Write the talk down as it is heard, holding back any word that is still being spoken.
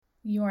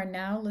You are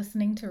now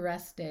listening to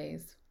Rest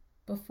Days.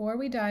 Before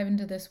we dive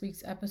into this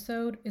week's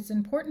episode, it's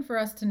important for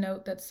us to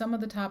note that some of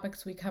the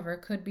topics we cover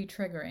could be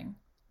triggering.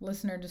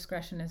 Listener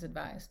discretion is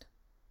advised.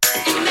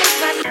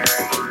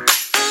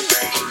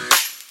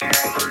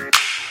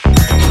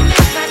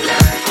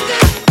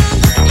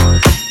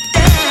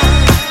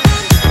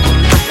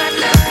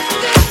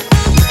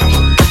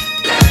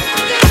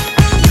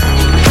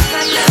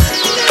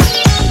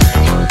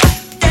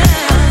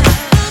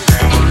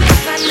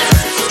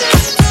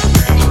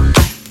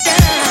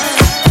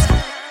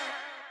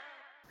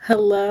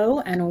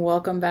 Hello and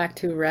welcome back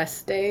to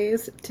Rest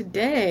Days.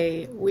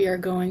 Today we are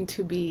going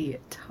to be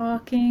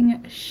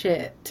talking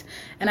shit.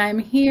 And I'm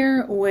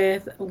here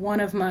with one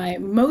of my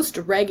most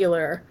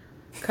regular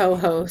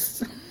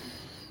co-hosts,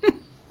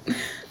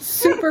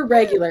 super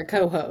regular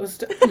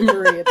co-host,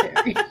 Maria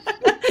Terry.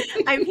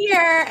 I'm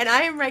here and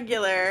I am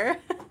regular.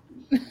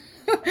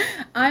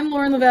 I'm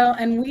Lauren Lavelle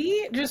and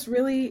we just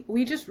really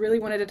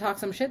wanted to talk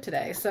some shit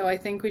today. So I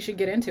think we should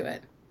get into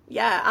it.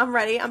 Yeah, I'm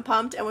ready. I'm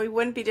pumped, and we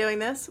wouldn't be doing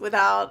this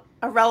without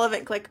a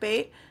relevant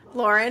clickbait.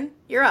 Lauren,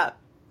 you're up.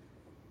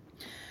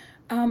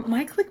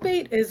 My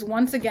clickbait is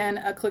once again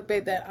a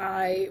clickbait that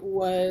I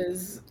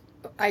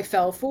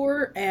fell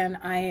for, and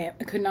I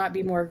could not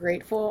be more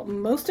grateful.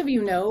 Most of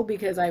you know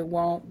because I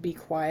won't be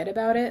quiet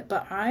about it,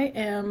 but I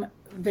am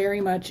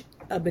very much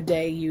a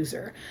bidet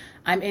user.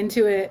 I'm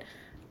into it.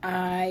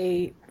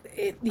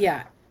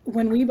 Yeah.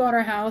 When we bought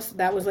our house,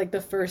 that was like the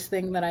first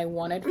thing that I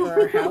wanted for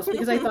our house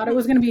because I thought it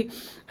was gonna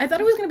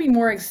be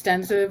more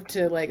extensive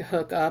to like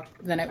hook up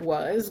than it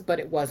was, but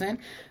it wasn't.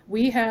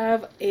 We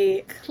have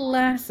a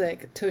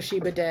classic Tushy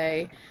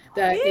bidet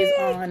that is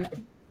on.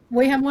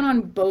 We have one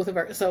on both of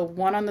our, so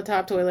one on the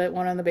top toilet,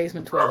 one on the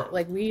basement toilet.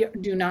 Like we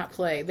do not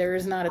play. There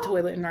is not a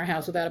toilet in our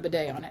house without a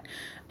bidet on it.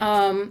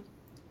 Um,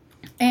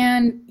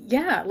 and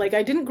yeah, like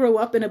I didn't grow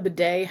up in a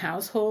bidet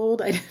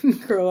household. I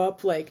didn't grow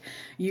up like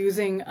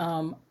using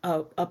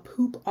a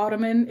poop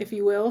ottoman, if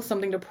you will,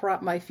 something to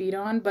prop my feet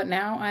on. But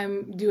now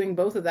I'm doing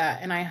both of that,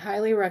 and I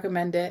highly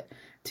recommend it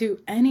to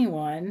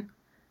anyone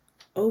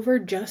over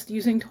just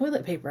using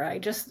toilet paper.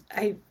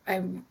 I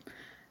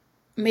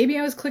maybe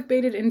I was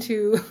clickbaited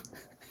into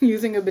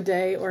using a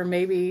bidet, or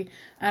maybe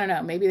I don't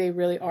know, maybe they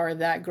really are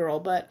that girl.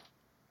 But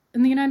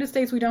in the United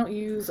States, we don't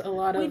use a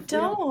lot We of we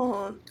don't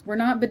don't. we're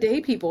not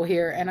bidet people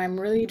here, and I'm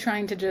really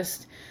trying to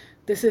just,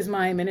 this is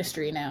my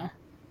ministry now.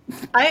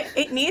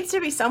 It needs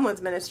to be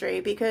someone's ministry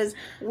because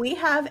we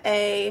have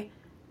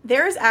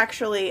there is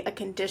actually a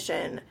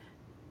condition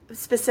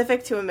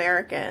specific to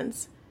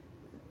Americans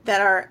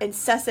that are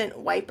incessant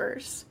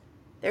wipers.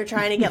 They're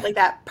trying to get like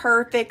that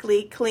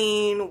perfectly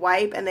clean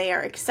wipe, and they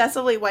are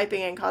excessively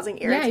wiping and causing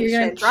Yeah, you're irritation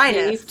gonna and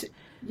dryness. chafed.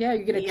 Yeah,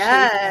 you get a chafed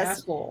Yes.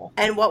 asshole.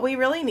 And what we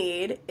really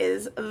need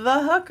is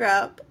the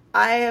hookup.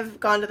 I have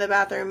gone to the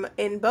bathroom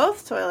in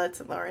both toilets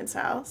at Lauren's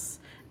house,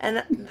 and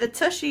the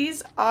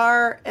tushies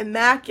are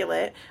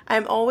immaculate.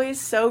 I'm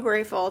always so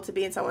grateful to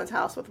be in someone's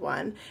house with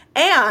one.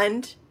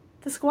 And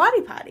the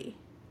squatty potty.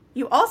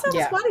 You also have a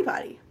Yeah, squatty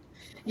potty.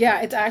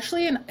 yeah.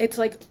 It's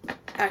like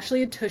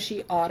actually a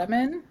Tushy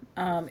ottoman. It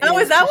Oh,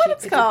 is is that what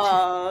Tushy. it's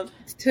called?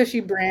 It's Tushy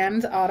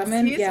brand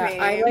ottoman. Excuse Yeah, me.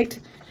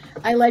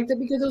 I liked it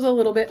because it was a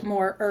little bit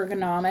more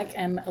ergonomic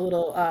and a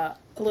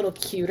little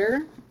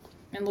cuter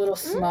and a little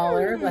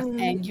smaller, less Mm.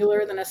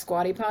 angular than a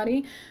squatty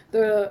potty.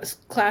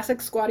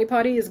 Classic squatty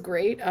potty is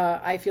great.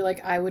 I feel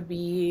like I would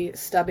be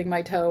stubbing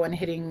my toe and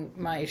hitting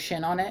my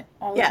shin on it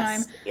all the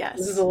time. Yes,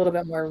 This is a yes. little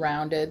bit more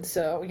rounded,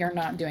 so you're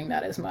not doing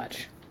that as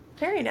much.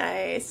 Very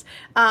nice.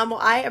 Well,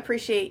 I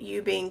appreciate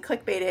you being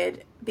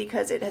clickbaited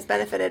because it has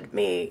benefited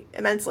me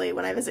immensely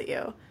when I visit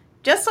you.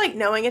 Just like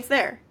knowing it's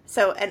there.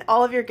 So, and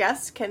all of your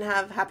guests can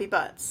have happy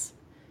butts.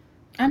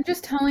 I'm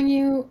just telling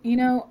you,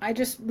 I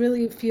just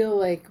really feel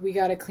like we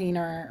got to clean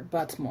our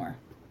butts more.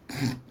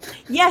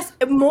 Yes,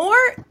 more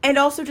and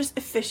also just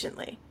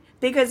efficiently.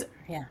 Because,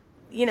 Yeah,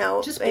 you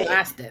know, just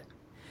blast it.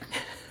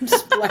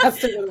 Just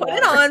blast it with put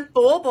it water. on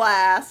full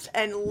blast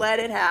and let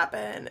it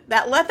happen.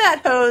 Let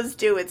that hose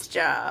do its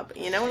job.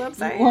 You know what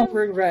I'm You won't saying?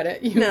 regret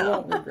it. You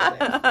No. won't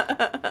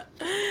regret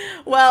it.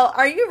 Well,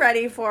 are you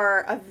ready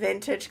for a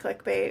vintage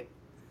clickbait?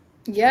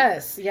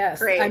 Yes,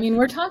 yes. I Great. mean,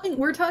 we're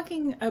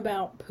talking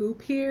about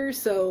poop here,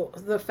 so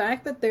the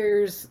fact that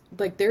there's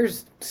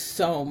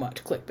so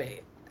much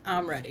clickbait.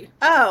 I'm ready.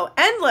 Oh,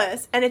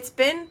 endless. And it's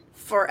been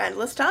for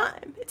endless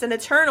time. It's an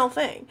eternal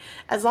thing.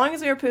 As long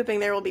as we are pooping,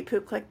 there will be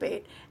poop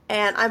clickbait.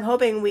 And I'm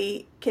hoping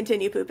we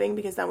continue pooping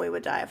because then we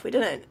would die if we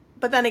didn't.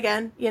 But then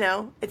again,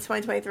 it's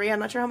 2023. I'm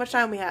not sure how much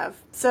time we have.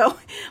 So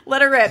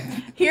let it rip.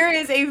 Here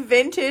is a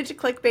vintage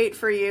clickbait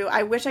for you.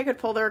 I wish I could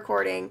pull the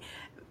recording.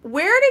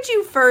 Where did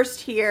you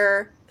first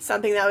hear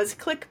something that was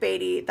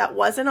clickbaity that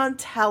wasn't on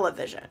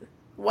television?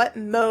 What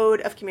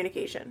mode of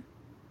communication?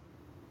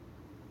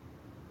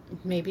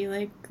 Maybe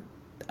like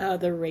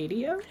the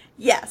radio?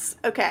 Yes.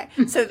 Okay.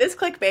 So this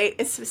clickbait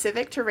is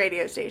specific to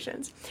radio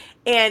stations,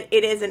 and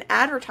it is an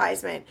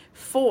advertisement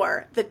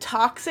for the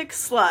toxic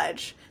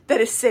sludge that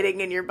is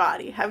sitting in your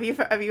body. Have you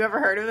ever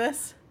heard of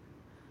this?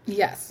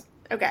 Yes.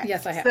 Okay.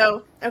 Yes, I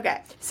have.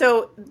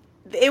 So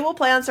it will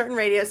play on certain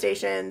radio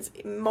stations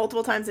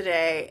multiple times a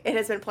day. It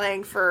has been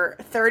playing for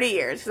 30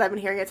 years because I've been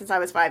hearing it since I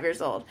was 5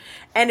 years old.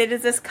 And it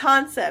is this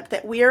concept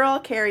that we are all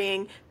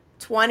carrying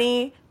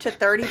 20 to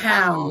 30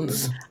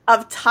 pounds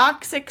of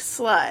toxic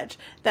sludge,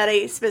 that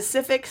a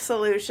specific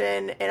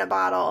solution in a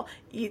bottle,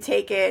 you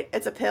take it,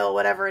 it's a pill,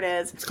 whatever it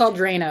is. It's called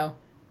Drano.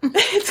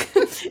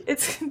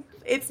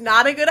 It's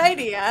not a good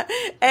idea,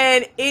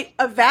 and it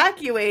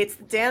evacuates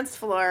the dance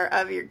floor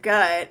of your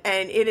gut,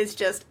 and it is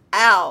just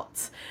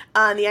out.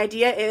 The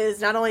idea is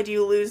not only do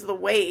you lose the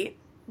weight,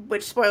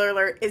 which, spoiler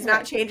alert, is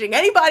not changing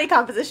any body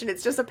composition,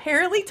 it's just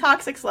apparently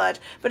toxic sludge,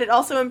 but it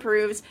also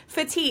improves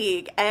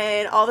fatigue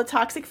and all the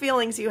toxic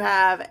feelings you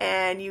have,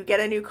 and you get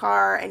a new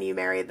car and you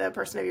marry the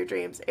person of your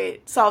dreams.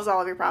 It solves all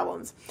of your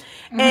problems.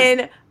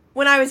 And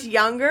when I was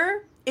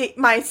younger,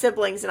 my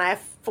siblings, and I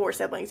have 4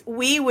 siblings,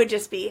 we would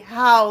just be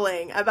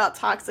howling about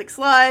toxic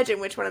sludge and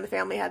which one in the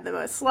family had the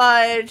most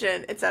sludge,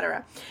 and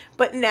etc.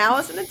 But now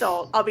as an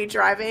adult, I'll be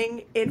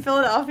driving in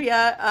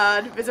Philadelphia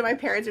to visit my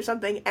parents or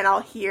something, and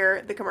I'll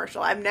hear the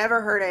commercial. I've never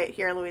heard it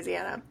here in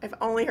Louisiana. I've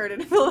only heard it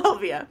in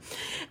Philadelphia.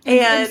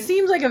 And it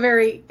seems like a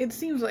very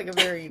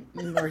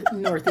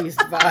northeast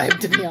vibe,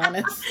 to be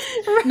honest.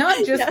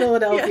 Not just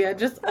Philadelphia,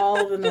 just all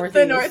of the northeast.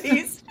 The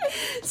northeast.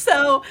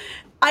 So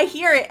I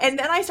hear it, and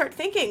then I start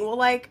thinking, well,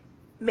 like,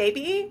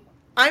 maybe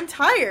I'm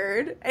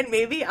tired, and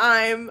maybe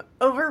I'm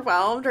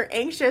overwhelmed or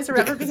anxious or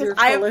whatever because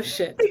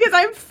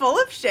I'm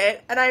full of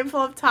shit, and I'm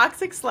full of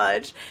toxic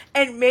sludge,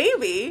 and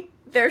maybe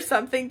there's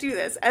something to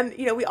this. And,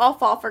 you know, we all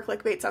fall for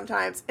clickbait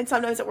sometimes, and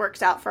sometimes it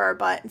works out for our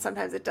butt, and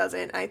sometimes it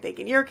doesn't. I think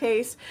in your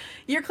case,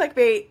 your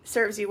clickbait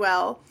serves you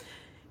well.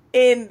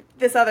 In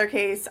this other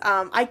case,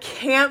 I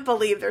can't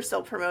believe they're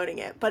still promoting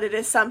it, but it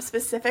is some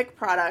specific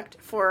product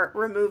for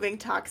removing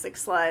toxic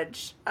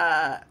sludge,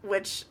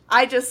 which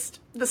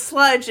the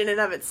sludge in and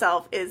of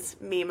itself is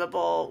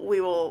memeable.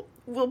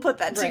 We'll put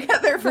that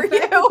together for you.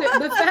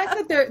 The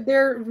fact that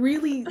they're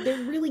really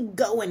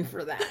going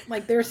for that.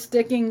 Like, they're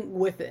sticking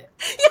with it.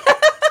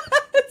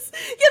 Yes.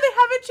 Yeah, they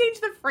haven't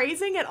changed the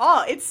phrasing at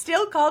all. It's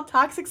still called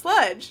toxic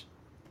sludge.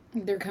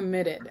 They're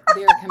committed.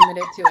 They are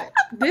committed to it.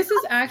 This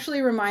is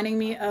actually reminding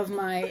me of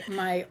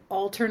my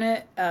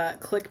alternate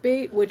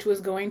clickbait, which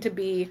was going to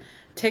be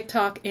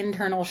TikTok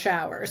internal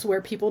showers, where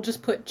people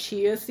just put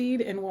chia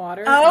seed in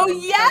water. Oh,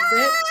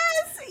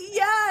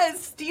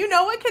 yes! Do you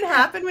know what can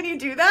happen when you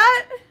do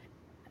that?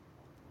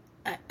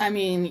 I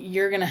mean,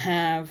 you're gonna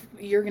have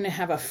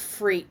a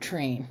freight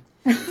train.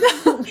 Wait,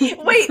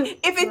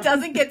 if it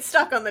doesn't get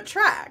stuck on the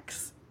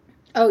tracks.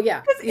 Oh,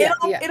 yeah.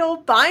 It'll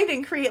bind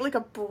and create like a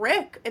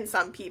brick in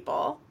some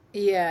people.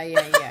 Yeah.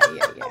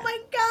 Oh my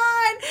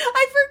god,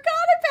 I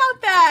forgot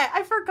about that.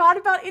 I forgot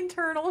about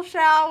internal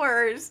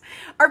showers.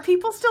 Are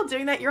people still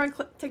doing that? You're on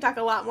TikTok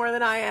a lot more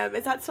than I am.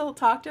 Is that still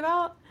talked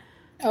about?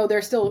 Oh,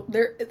 they're still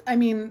there. I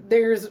mean,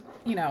 there's,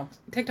 you know,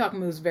 TikTok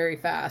moves very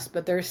fast,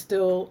 but there's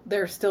still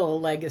a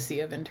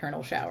legacy of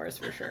internal showers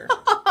for sure.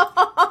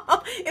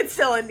 It's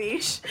still a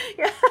niche.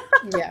 Yeah.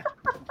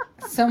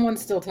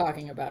 Someone's still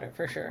talking about it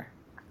for sure.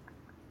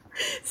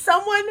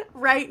 Someone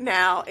right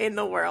now in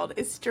the world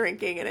is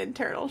drinking an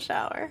internal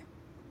shower.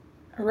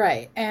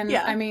 Right. And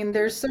I mean,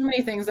 there's so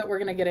many things that we're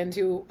going to get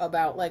into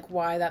about like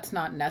why that's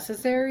not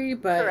necessary,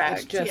 but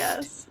it's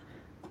just,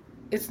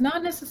 it's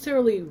not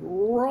necessarily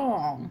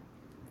wrong,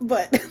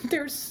 but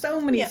there's so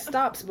many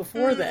stops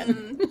before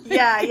then.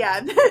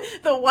 The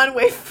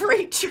one-way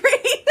freight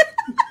train.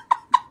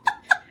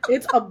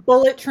 It's a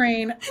bullet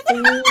train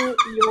through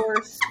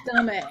your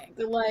stomach.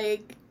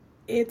 Like,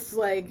 it's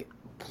like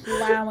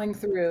plowing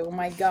through.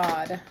 My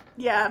God.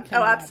 Yeah.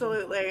 Oh,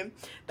 absolutely.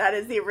 That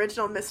is the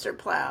original Mr.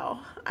 Plow.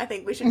 I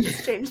think we should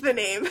just change the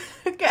name.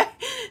 Okay.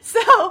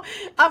 So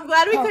I'm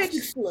glad we could.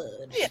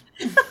 Sludge. Yeah.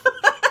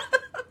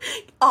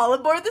 All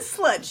aboard the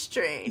sludge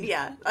train.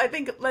 Yeah. I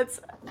think that's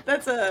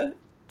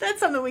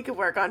something we could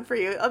work on for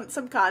you.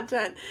 Some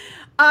content.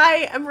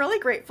 I am really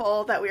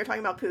grateful that we were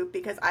talking about poop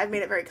because I've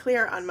made it very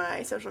clear on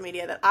my social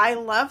media that I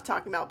love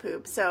talking about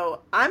poop.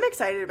 So I'm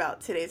excited about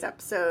today's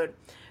episode.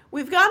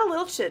 We've got a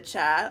little chit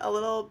chat, a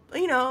little,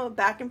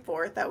 back and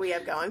forth that we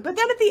have going. But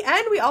then at the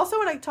end, we also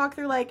want to talk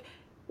through, like,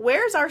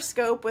 where's our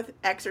scope with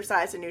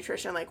exercise and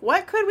nutrition? Like,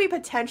 what could we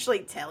potentially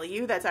tell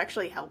you that's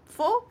actually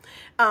helpful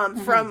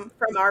from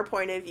our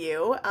point of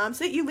view, so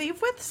that you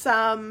leave with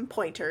some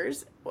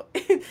pointers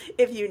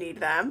if you need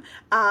them,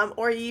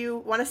 or you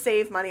want to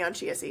save money on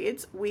chia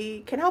seeds.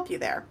 We can help you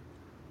there.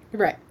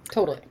 Right.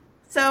 Totally.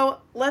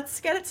 So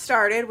let's get it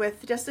started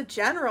with just a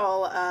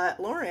general,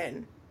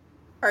 Lauren.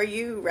 Are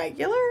you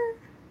regular?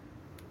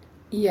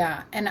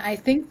 Yeah, and I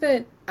think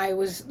that I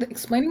was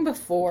explaining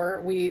before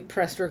we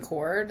pressed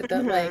record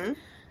that, like,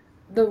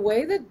 the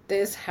way that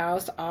this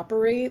house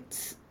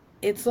operates,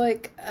 it's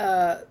like,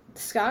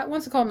 Scott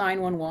wants to call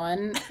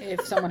 911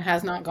 if someone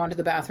has not gone to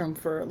the bathroom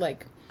for,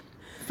 like,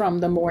 from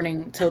the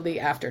morning till the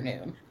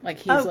afternoon. Like,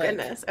 he's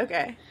goodness,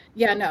 okay.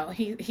 Yeah, no,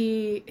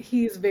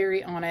 he's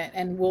very on it,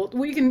 and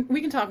we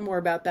can talk more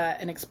about that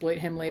and exploit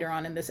him later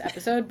on in this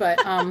episode, but,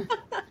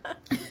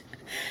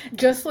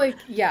 Just like,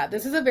 yeah,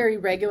 this is a very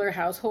regular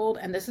household,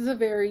 and this is a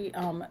very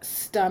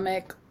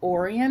stomach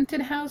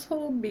oriented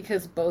household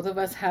because both of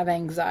us have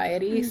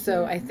anxiety.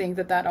 So I Hmm. think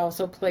that that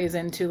also plays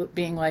into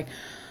being like,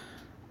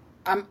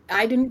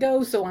 I didn't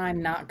go, so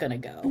I'm not gonna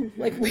go.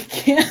 Like Hmm.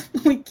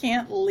 we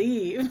can't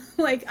leave.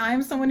 Like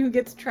I'm someone who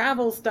gets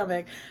travel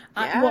stomach.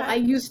 Well, I Yeah.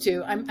 used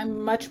to.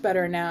 I'm much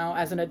better now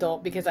as an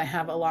adult because I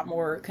have a lot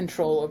more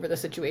control over the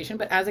situation.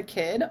 But as a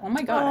kid, oh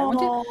my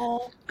God,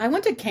 Oh. I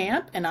went to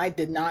camp and I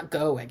did not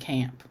go at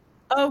camp.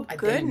 Oh I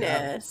didn't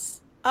go.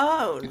 goodness.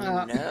 Oh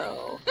Uh,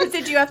 no. But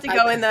did you have to I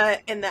go in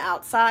the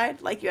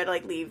outside? Like you had to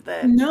like leave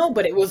the no,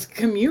 but it was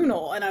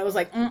communal, and I was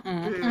like, mm-mm,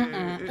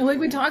 mm-mm. And like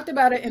we mm-mm. talked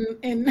about it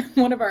in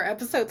one of our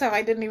episodes, how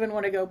I didn't even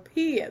want to go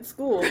pee at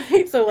school.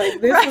 So like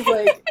this was Right.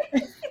 like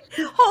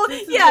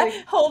this is Yeah, like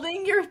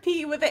holding your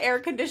pee with the air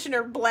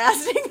conditioner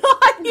blasting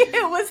on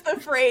you was the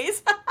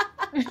phrase.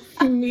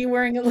 me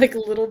wearing like a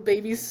little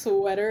baby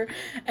sweater.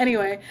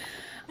 Anyway,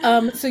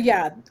 so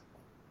yeah,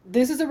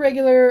 this is a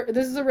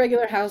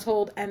regular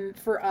household, and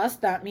for us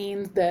that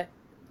means that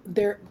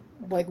there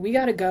like we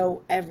got to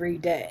go every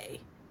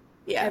day,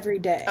 Yeah. every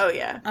Oh day.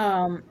 yeah.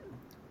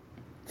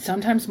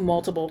 Sometimes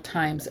multiple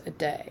times a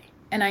day.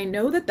 And I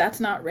know that that's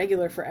not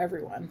regular for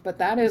everyone, but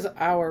that is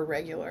our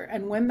regular.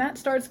 And when that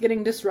starts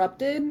getting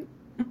disrupted,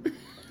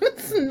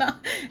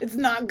 it's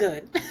not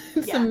good.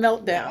 It's a Yeah. No.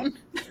 meltdown.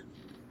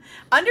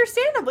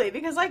 Understandably,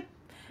 because like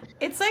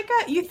it's like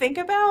you think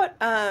about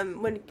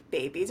when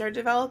babies are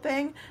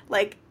developing,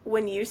 like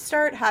when you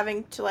start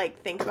having to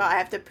like think about I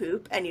have to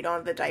poop and you don't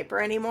have the diaper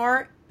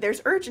anymore,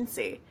 there's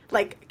urgency.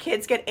 Like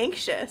kids get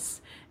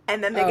anxious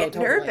and then they Oh, get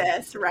totally.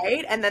 nervous,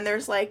 right? And then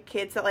there's like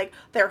kids that like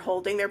they're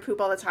holding their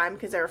poop all the time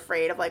because they're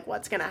afraid of like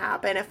what's going to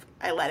happen if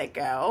I let it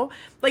go.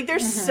 Like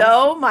there's Hmm.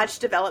 so much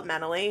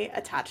developmentally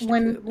attached to when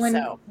poop. when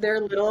So, they're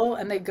little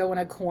and they go in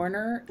a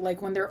corner,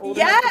 like when they're old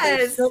enough that they're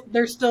yes. still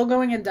they're still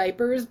going in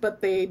diapers,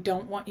 but they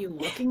don't want you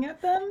looking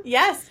at them.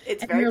 Yes,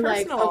 it's And very you're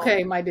like, personal.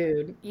 okay, my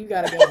dude, you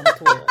got to go on the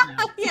toilet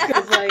now. Yeah.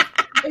 Because, like,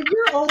 if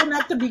you're old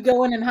enough to be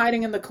going and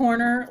hiding in the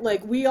corner,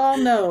 like, we all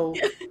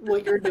know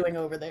what you're doing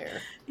over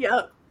there.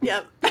 Yep,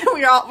 yep.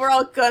 We're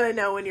all gonna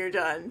know when you're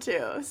done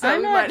too. So I'm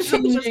we not might as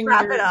well just changing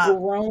wrap your it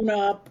up. grown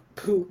up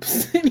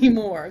poops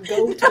anymore.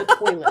 Go to the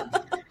toilet.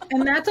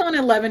 And that's on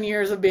 11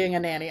 years of being a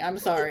nanny. I'm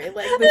sorry.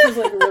 Like, this is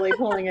like really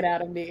pulling it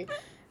out of me.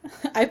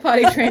 I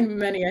potty trained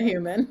many a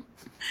human.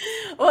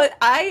 Well,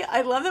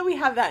 I love that we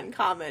have that in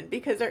common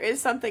because there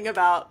is something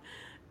about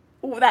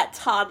that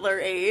toddler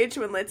age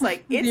when it's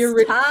like The, it's the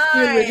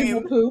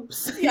original time.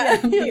 poops. Yeah.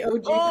 Yeah, the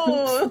OG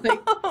poops. Oh,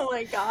 Like, oh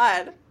my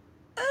God.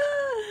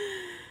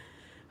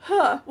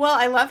 Huh. Well,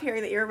 I love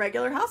hearing that you're a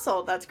regular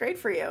household. That's great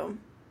for you.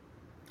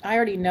 I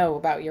already know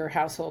about your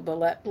household, but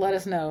let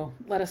us know.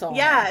 Let us all know.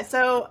 Yeah,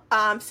 so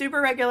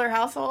super regular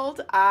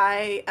household.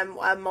 I am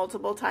a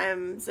multiple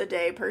times a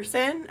day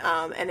person,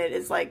 and it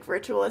is like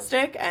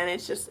ritualistic, and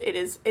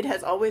it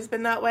has always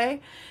been that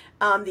way.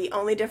 The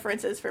only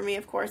differences for me,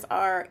 of course,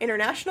 are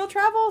international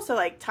travel. So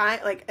like time,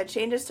 like it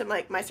changes to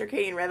like my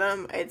circadian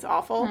rhythm. It's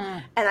awful, Hmm.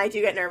 and I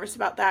do get nervous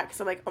about that because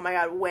I'm like, oh my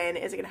God, when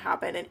is it going to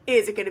happen? And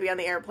is it going to be on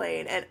the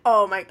airplane? And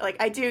oh my, like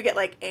I do get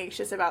like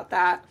anxious about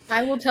that.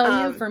 I will tell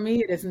you, Um, for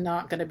me, it is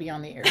not going to be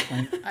on the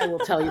airplane. I will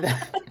tell you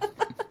that.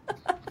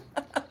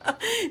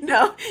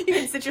 no, you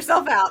can sit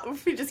yourself out.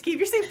 If you just keep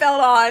your seatbelt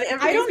on,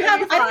 everything's gonna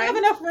be I don't have fine.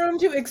 enough room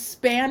to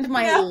expand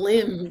my No.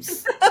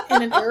 limbs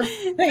in an No,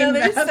 airplane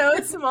they're so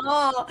bathroom.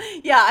 small.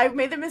 Yeah, I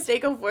made the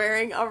mistake of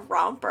wearing a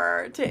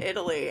romper to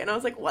Italy, and I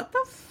was like, "What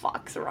the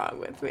fuck's wrong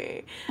with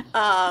me?"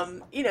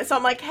 So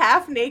I'm like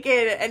half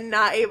naked and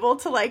not able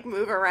to like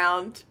move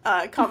around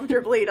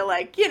comfortably to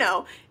like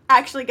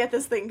actually get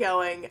this thing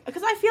going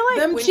because I feel like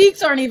Them when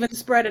cheeks aren't even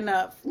spread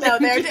enough. no,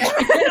 Let me they're just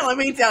let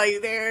me tell you,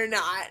 they're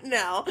not.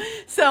 No.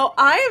 So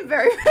I am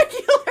very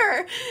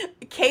regular.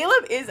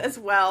 Caleb is as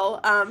well.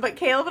 But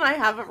Caleb and I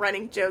have a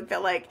running joke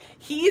that like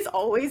he's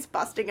always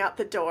busting out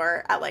the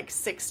door at like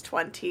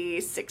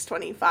 6:20,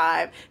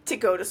 6:25 to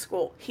go to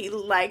school. He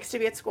likes to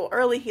be at school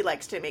early. He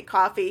likes to make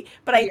coffee.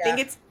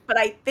 yeah.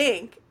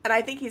 And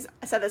I think he's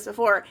said this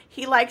before,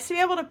 he likes to be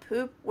able to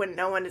poop when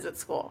no one is at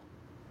school.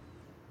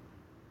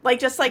 Like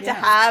just like to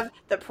Yeah. have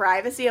the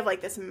privacy of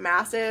like this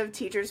massive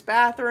teacher's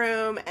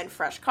bathroom and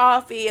fresh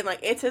coffee and like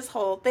it's his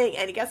whole thing.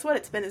 And guess what?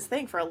 It's been his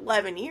thing for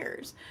 11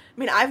 years. I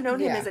mean, I've known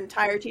him Yeah. his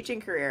entire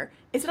teaching career.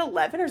 Is it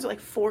 11 or is it like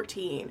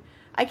 14?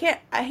 I can't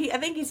I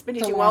think he's been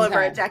It's a teaching well long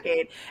over a time.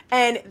 decade.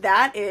 And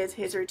that is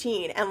his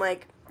routine. And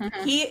like Hmm.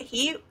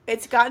 he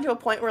it's gotten to a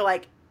point where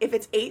like if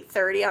it's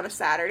 8:30 on a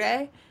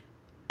Saturday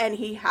and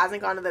he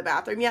hasn't gone to the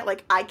bathroom yet,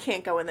 like I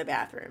can't go in the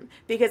bathroom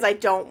because I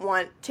don't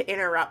want to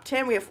interrupt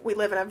him. We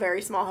live in a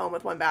very small home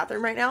with one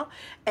bathroom right now,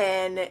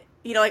 and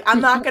like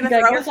I'm not gonna I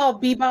throw. guess I'll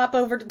bebop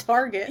over to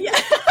Target. Yeah,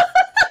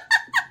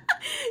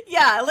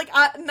 yeah, like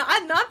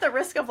not the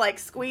risk of like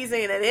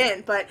squeezing it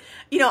in, but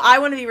I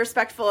want to be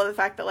respectful of the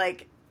fact that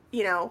like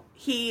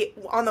he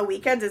on the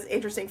weekends is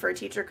interesting for a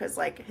teacher because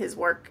like his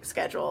work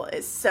schedule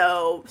is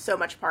so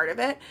much part of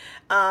it.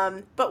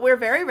 But we're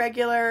very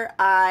regular.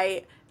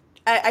 I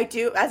I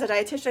do, as a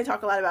dietitian, I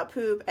talk a lot about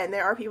poop, and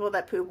there are people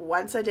that poop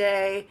once a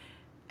day,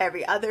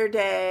 every other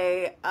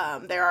day.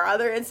 There are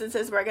other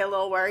instances where I get a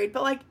little worried,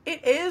 but like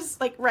it is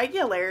like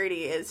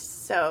regularity is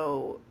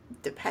so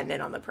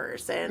dependent on the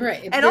person,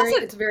 Right. and also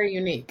It's very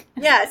unique.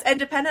 yes, and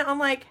dependent on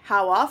like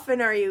how often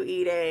are you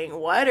eating,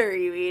 what are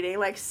you eating,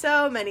 like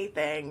so many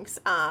things.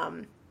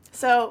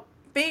 So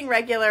being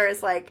regular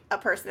is like a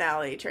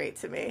personality trait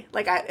to me.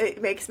 Like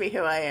it makes me who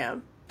I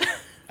am.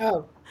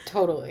 Oh,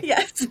 totally.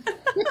 Yes.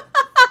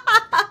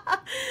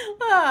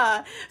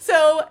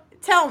 So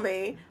tell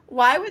me,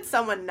 why would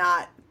someone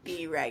not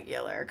be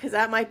regular? Because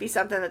that might be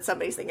something that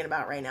somebody's thinking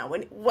about right now.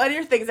 What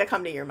are things that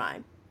come to your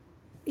mind?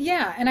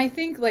 Yeah, and I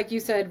think, like you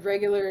said,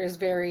 regular is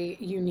very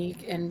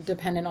unique and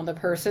dependent on the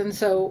person.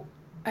 So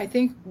I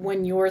think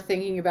when you're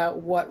thinking about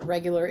what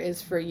regular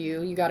is for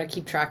you, you got to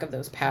keep track of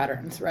those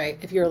patterns, right?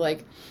 If you're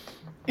like,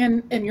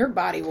 and your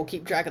body will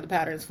keep track of the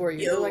patterns for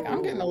you. You're like,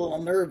 I'm getting a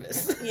little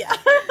nervous. Yeah.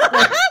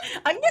 Like,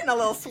 I'm getting a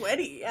little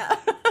sweaty. Yeah.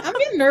 I'm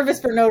getting nervous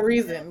for no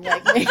reason.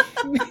 Like,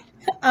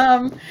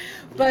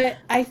 but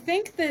I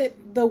think that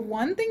the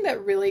one thing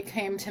that really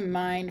came to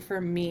mind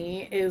for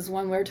me is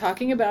when we're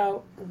talking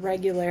about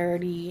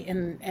regularity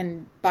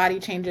and body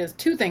changes,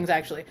 two things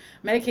actually.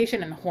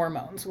 Medication and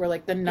hormones were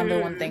like the number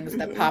one things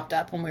that popped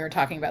up when we were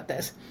talking about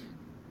this.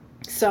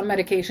 Some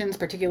medications,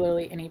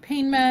 particularly any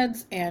pain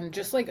meds, and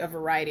just like a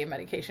variety of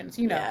medications.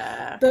 You know,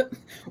 Yeah.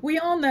 we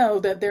all know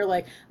that they're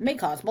like may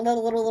cause blah, blah,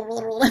 blah, blah, blah,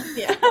 blah.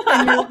 Yeah.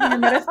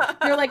 And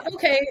you're like,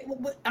 okay,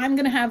 I'm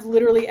gonna have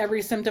literally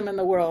every symptom in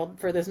the world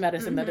for this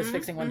medicine that is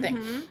fixing one thing.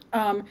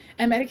 And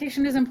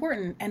medication is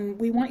important, and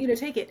we want you to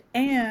take it.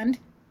 And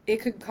it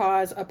could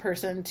cause a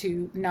person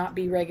to not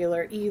be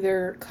regular,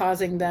 either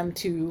causing them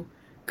to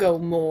go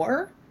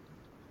more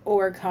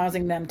or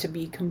causing them to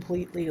be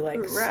completely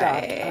like stopped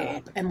Right.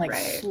 up and like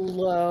Right.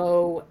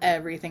 slow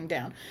everything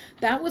down.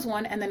 That was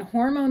one. And then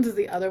hormones is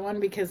the other one,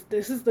 because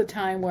this is the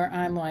time where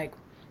I'm like,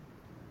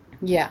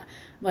 yeah,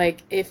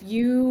 like if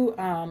you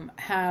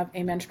have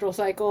a menstrual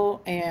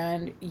cycle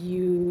and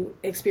you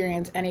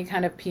experience any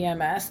kind of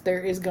PMS,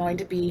 there is going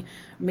to be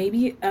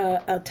maybe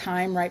a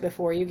time right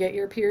before you get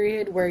your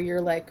period where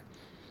you're like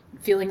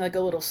feeling like a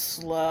little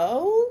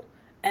slow,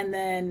 and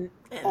then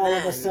And all of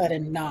a then,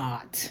 sudden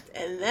not.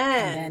 and And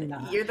then then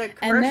not. you're the And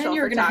then commercial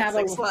you're for gonna have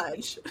toxic a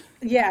sludge.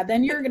 yeah,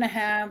 then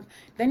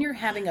you're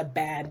having a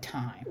bad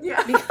time,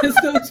 Yeah. because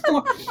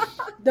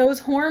those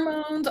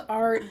hormones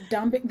are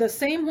dumping the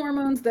same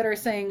hormones that are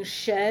saying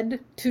shed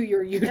to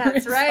your That's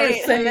uterus are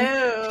right. saying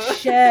Hello.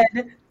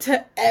 shed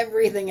to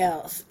everything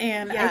else.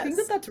 And I think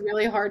that Yes. that's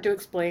really hard to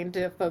explain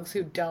to folks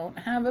who don't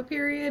have a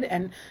period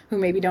and who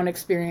maybe don't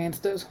experience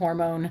those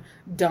hormone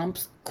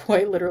dumps,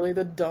 quite literally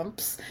the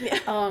dumps, Yeah.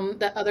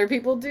 that other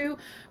people do.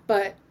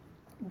 But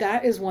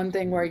that is one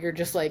thing where you're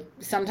just like,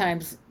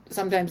 sometimes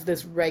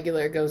this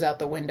regular goes out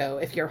the window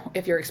if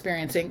you're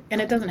experiencing,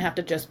 and it doesn't have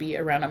to just be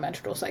around a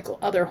menstrual cycle.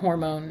 Other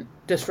hormone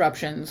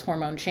disruptions,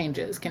 hormone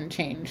changes can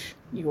change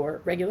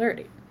your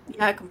regularity.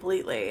 Yeah,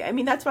 completely. I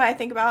mean, that's why I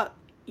think about,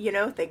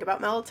 think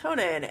about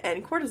melatonin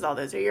and cortisol.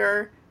 Those are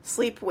your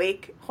sleep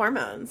wake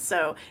hormones.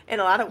 So, in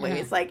a lot of Hmm.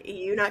 ways, like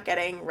you not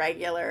getting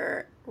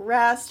regular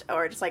rest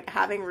or just like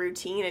having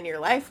routine in your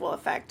life will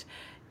affect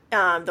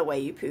the way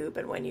you poop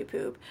and when you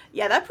poop.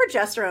 Yeah, that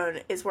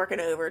progesterone is working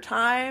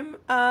overtime.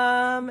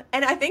 And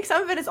I think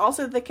some of it is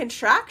also the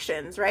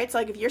contractions, right? So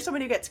like if you're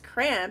someone who gets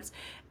cramps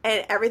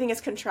and everything is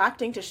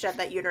contracting to shed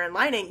that uterine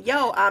lining,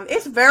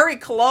 it's very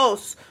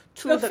close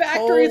to The the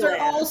factories are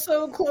colon. all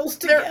so close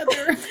They're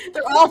together.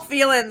 they're all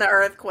feeling the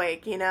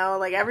earthquake,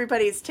 like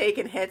everybody's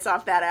taking hits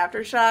off that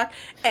aftershock.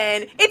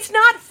 And it's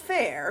not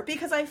fair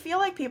because I feel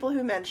like people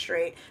who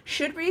menstruate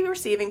should be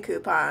receiving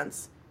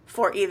coupons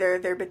for either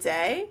their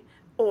bidet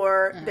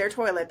or their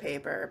toilet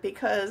paper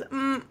because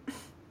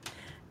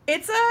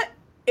it's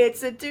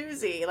a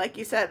doozy. Like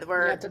you said,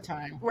 Yeah, it's a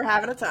time. we're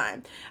having a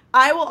time.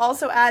 I will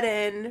also add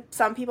in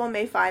some people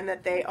may find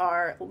that they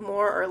are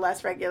more or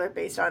less regular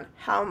based on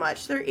how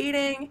much they're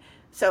eating.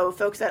 So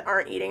folks that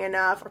aren't eating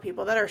enough or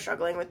people that are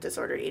struggling with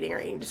disordered eating or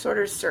eating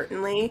disorders,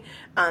 certainly.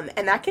 And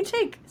that can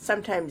take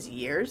sometimes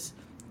years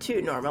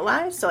to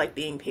normalize. So like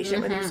being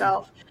patient with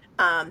yourself.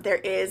 There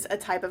is a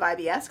type of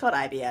IBS called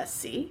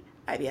IBS-C,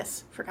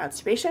 IBS for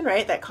constipation,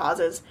 right? That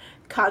causes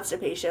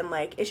constipation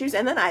like issues,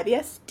 and then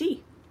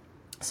IBS-D.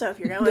 So if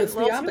you're going a That's the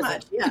little too opposite.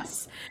 much,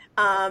 yes.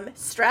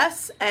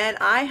 Stress, and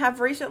I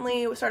have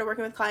recently started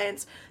working with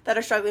clients that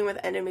are struggling with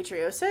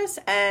endometriosis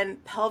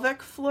and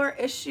pelvic floor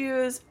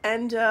issues,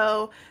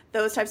 endo,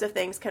 those types of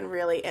things can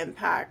really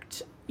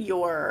impact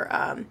your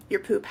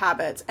poop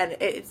habits, and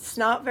it's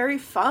not very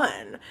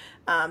fun.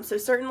 So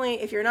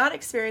certainly, if you're not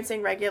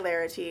experiencing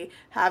regularity,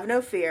 have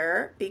no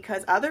fear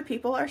because other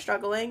people are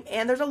struggling,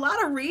 and there's a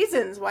lot of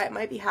reasons why it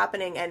might be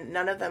happening, and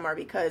none of them are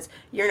because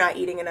you're not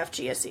eating enough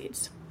chia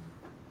seeds.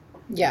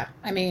 Yeah,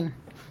 I mean,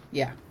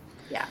 yeah,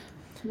 Yeah.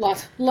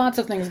 lots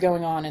of things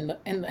going on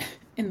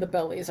in the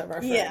bellies of our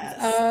friends.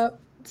 Yes.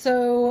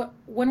 So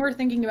when we're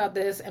thinking about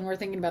this, and we're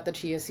thinking about the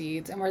chia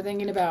seeds, and we're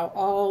thinking about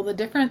all the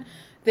different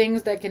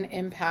things that can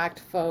impact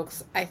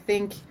folks, I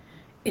think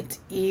it's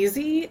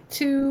easy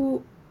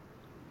to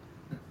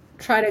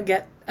try to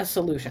get a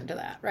solution to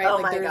that, right? Oh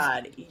Like my there's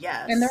God, and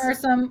yes.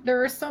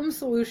 there are some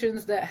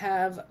solutions that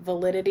have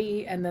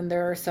validity, and then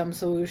there are some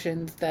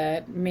solutions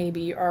that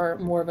maybe are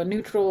more of a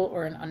neutral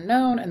or an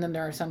unknown, and then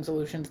there are some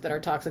solutions that are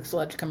toxic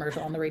sludge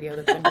commercial on the radio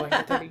that's been going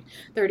for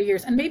 30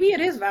 years. And maybe it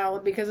is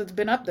valid because it's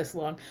been up this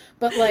long.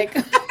 But like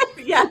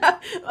Yeah,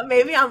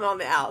 maybe I'm on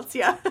the outs.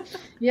 Yeah.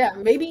 yeah,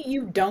 maybe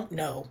you don't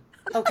know.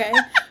 Okay?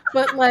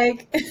 But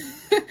like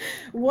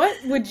what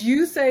would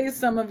you say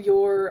some of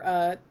your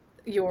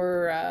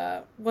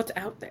what's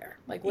out there?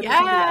 Like what do you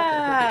think is out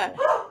there for Yeah.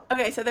 people?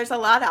 Okay, so there's a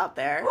lot out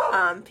there.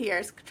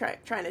 Pierre's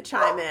trying to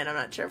chime in. I'm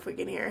not sure if we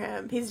can hear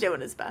him. He's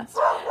doing his best.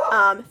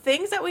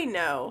 Things that we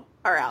know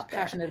are out there.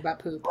 Passionate about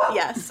poop.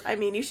 Yes, I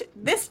mean you should.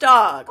 This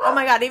dog. Oh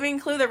my God! Even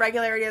include the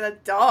regularity of the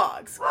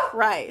dogs.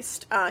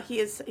 Christ,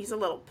 he's a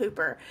little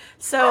pooper.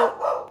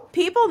 So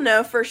people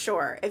know for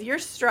sure if you're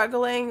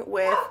struggling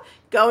with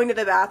going to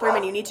the bathroom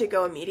and you need to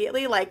go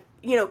immediately, like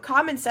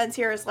common sense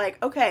here is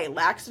like, okay,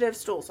 laxative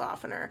stool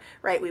softener,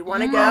 right? We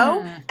want to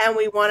go Mm. and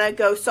we want to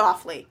go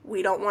softly.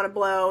 We don't want to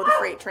blow the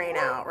freight train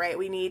out, right?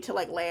 We need to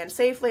like land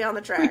safely on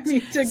the We tracks.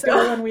 need to go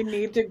So and we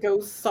need to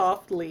go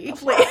softly.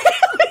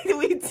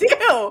 we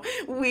do.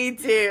 We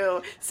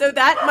do. So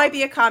that might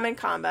be a common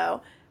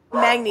combo.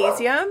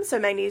 Magnesium, so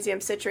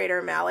magnesium citrate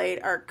or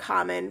malate are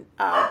common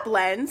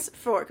blends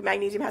for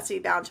magnesium has to be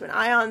bound to an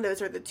ion. Those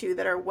are the two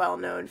that are well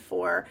known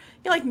for,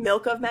 like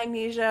milk of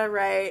magnesia,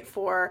 right?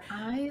 For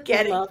I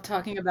getting. love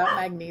talking about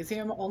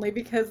magnesium only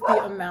because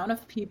the amount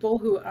of people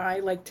who I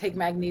like take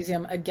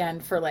magnesium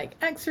again for like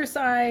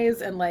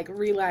exercise and like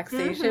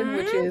relaxation,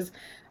 which Hmm. is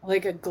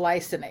like a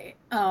glycinate.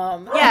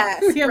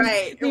 Yes, The,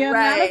 right, the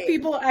amount of right.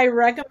 people I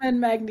recommend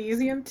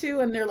magnesium to,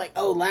 and they're like,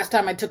 "Oh, last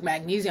time I took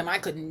magnesium, I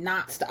could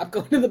not stop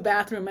going to the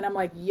bathroom," and I'm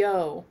like,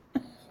 "Yo,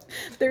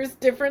 there's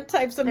different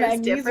types of There's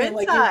magnesium. different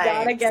Like you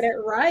gotta types. get it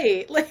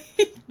right." Like,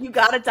 You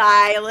gotta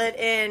dial it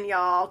in,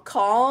 y'all.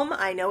 Calm.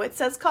 I know it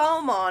says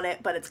calm on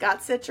it, but it's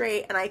got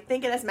citrate, and I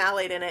think it has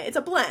malate in it. It's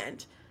a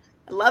blend.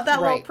 I love that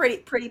little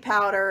right. pretty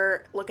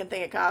powder looking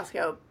thing at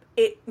Costco.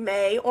 It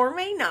may or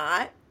may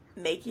not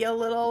make you a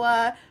little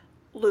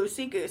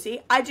loosey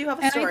goosey. I do have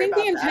a And I story think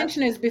the about that.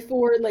 intention is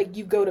before like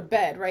you go to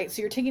bed, right?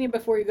 So you're taking it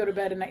before you go to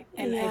bed, and I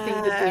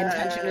think that the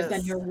intention is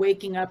then Yes. you're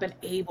waking up and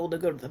able to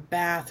go to the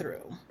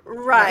bathroom,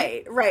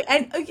 right? Right, right.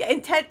 And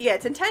yeah,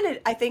 it's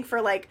intended, I think,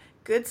 for like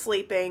good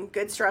sleeping,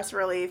 good stress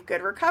relief,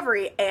 good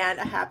recovery, and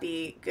a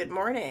happy good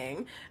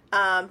morning.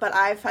 But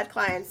I've had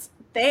clients,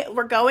 they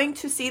were going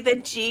to see the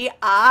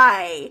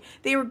GI.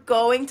 They were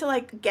going to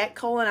like get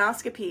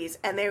colonoscopies,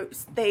 and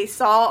they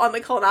saw on the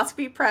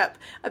colonoscopy prep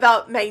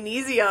about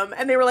magnesium,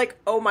 and they were like,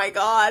 "Oh my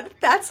God,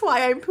 that's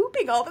why I'm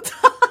pooping all the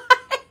time."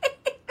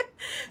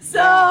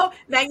 Yeah. So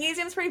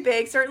magnesium's pretty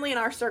big, certainly in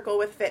our circle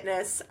with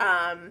fitness.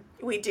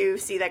 We do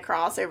see that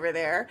crossover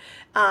there.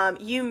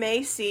 You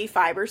may see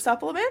fiber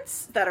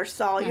supplements that are Hmm.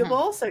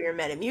 soluble, so your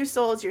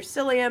Metamucils, your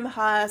psyllium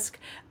husk,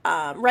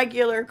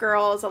 regular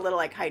girls, a little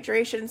like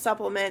hydration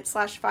supplement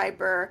slash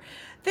fiber.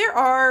 There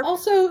are.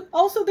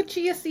 Also the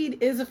chia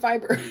seed is a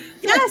fiber. Like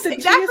Yes, the chia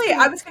exactly.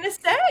 I seed. was gonna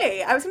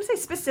say. I was gonna say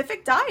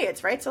specific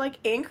diets, right? So like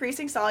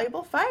increasing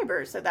soluble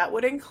fibers. So that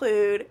would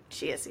include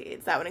chia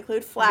seeds. That would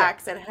include Right.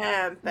 flax and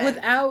hemp and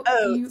Without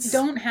you oats.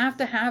 don't have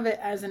to have it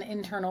as an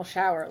internal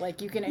shower.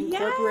 Like you can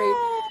incorporate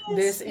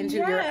this Yes, into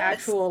your yes.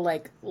 actual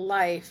like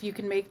life. You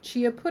can make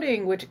chia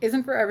pudding, which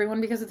isn't for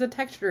everyone because it's a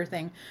texture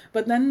thing,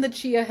 but then the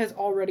chia has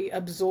already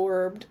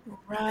absorbed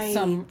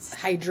some Right.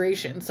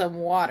 hydration, some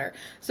water.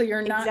 So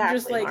you're not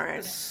just Exactly, like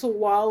Lauren.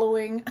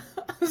 swallowing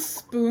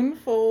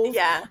spoonfuls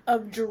Yeah.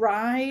 of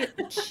dry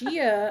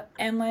chia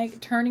and like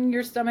turning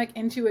your stomach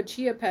into a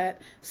chia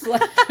pet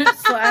slash,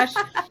 slash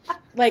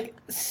like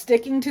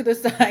sticking to the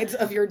sides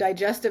of your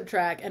digestive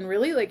tract and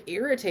really like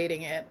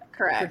irritating it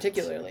Correct.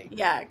 particularly.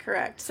 Yeah,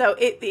 correct. So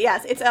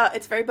yes,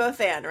 it's very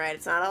both and, right?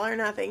 It's not all or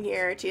nothing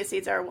here. Chia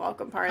seeds are a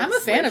welcome part of I'm the a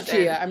fan of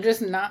solution. chia. I'm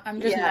just not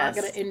going Yes.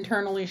 to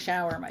internally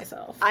shower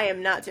myself. I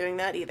am not doing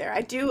that either.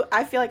 I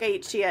feel like I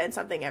eat chia in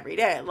something every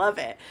day. I love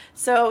it.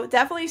 So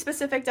definitely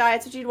specific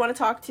diets that you'd want to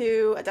talk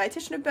to a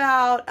dietitian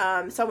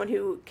about, someone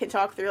who can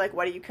talk through like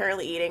what are you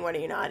currently eating, what are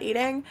you not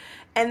eating,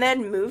 and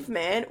then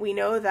movement. We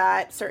know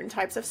that certain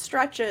types of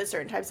stretches,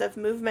 certain types of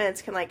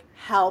movements can like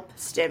help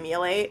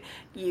stimulate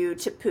you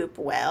to poop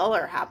well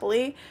or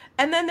happily.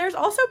 And then there's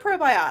also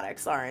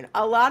probiotics, Lauren.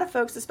 A lot of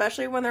folks,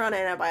 especially when they're on an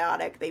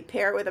antibiotic, they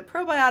pair it with a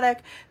probiotic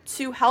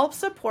to help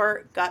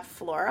support gut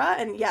flora.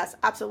 And yes,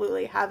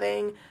 absolutely,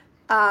 having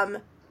um,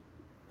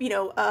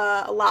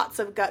 lots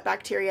of gut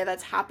bacteria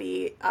that's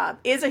happy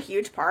is a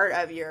huge part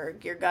of your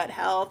gut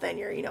health and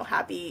your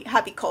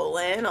happy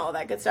colon, all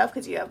that good stuff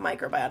because you have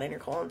microbiota in your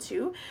colon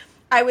too.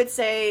 I would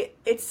say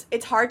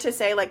it's hard to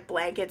say like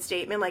blanket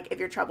statement like if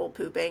you're trouble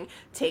pooping,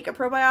 take a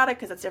probiotic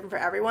because it's different for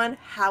everyone.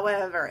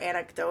 However,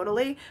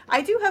 anecdotally,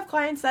 I do have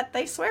clients that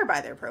they swear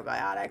by their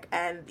probiotic,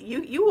 and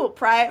you will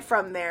pry it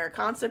from their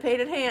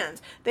constipated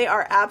hands. They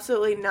are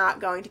absolutely not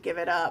going to give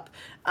it up.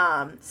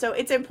 So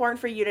it's important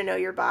for you to know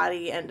your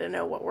body and to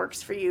know what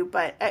works for you,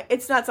 but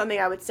it's not something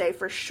I would say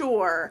for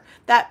sure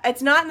that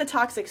it's not in the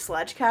toxic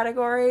sludge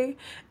category.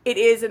 It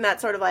is in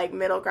that sort of like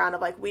middle ground of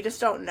like, we just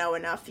don't know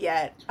enough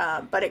yet,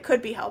 but it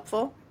could be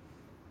helpful.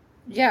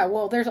 Yeah,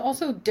 well, there's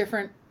also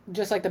different,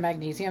 just like the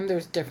magnesium,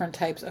 there's different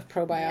types of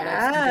probiotics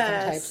and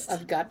different types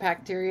Yes. of gut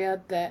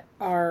bacteria that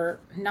are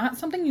not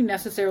something you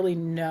necessarily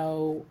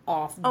know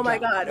off Oh my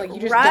jump. God. Like, you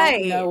just don't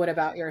Right. know it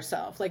about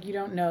yourself. Like, you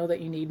don't know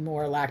that you need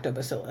more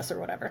lactobacillus or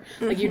whatever.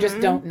 Like, you just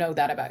Mm-hmm. don't know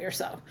that about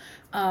yourself.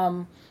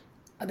 Um,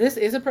 this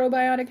is a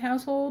probiotic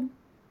household,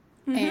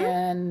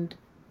 Mm-hmm.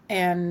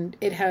 and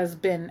it has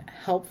been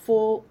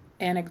helpful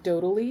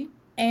anecdotally,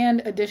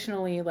 and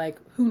additionally, like,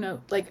 who knows,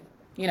 like,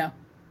 you know,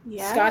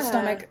 Scott's Yeah.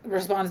 stomach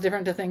responds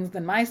different to things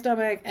than my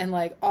stomach, and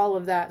like all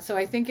of that. So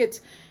I think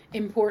it's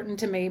important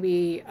to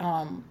maybe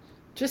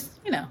just,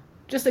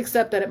 just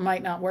accept that it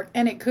might not work,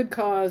 and it could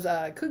cause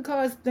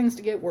things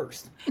to get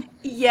worse.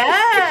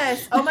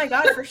 Yes. Oh my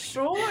God, for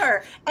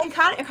sure. And it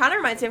kind of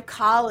reminds me of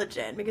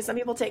collagen because some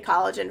people take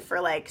collagen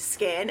for like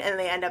skin and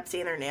they end up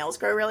seeing their nails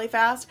grow really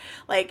fast.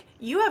 Like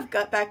you have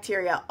gut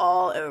bacteria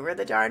all over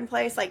the darn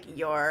place. Like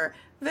your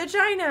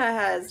vagina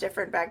has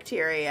different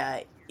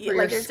bacteria. For your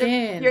Like you're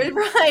skin.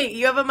 right.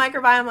 You have a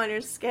microbiome on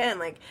your skin.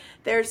 Like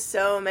there's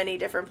so many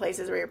different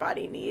places where your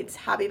body needs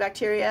happy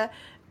bacteria.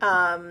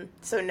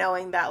 So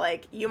knowing that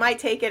like you might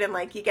take it and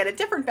like you get a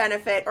different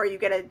benefit or you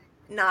get a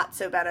not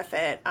so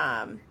benefit.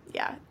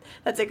 Yeah,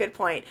 that's a good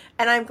point.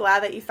 And I'm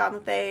glad that you found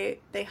that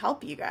they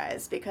help you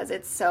guys because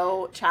it's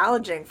so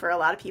challenging for a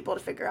lot of people to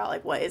figure out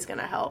like what is going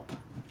to help.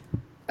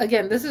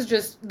 Again, this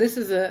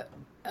is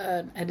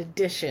an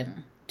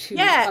addition to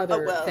Yeah. Oh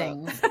other well.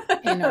 things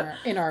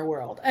in our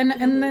world. And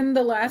Mhm. then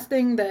the last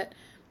thing that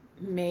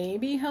may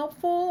be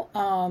helpful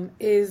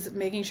is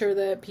making sure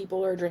that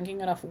people are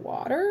drinking enough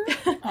water.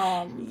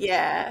 Um,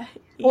 Yeah.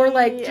 or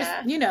like just,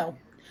 Yeah.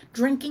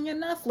 drinking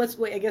enough. Let's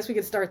wait, I guess we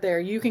could start there.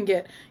 You can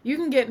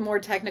get more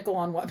technical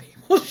on what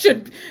people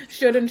should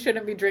and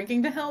shouldn't be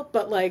drinking to help,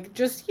 but like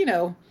just,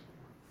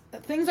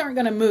 things aren't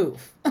going to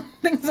move.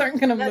 Things aren't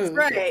going to That's move if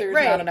right. there's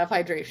not Right. enough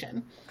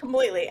hydration.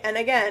 Completely. And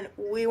again,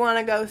 we want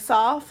to go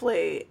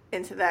softly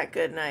into that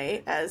good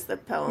night, as the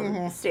poem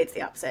Hmm. states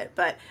the opposite,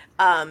 but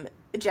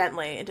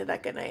gently into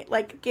that good night.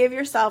 Like, give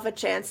yourself a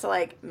chance to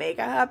like make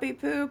a happy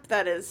poop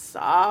that is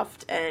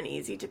soft and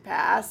easy to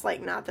pass.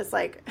 Like, not this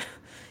like,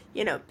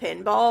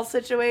 pinball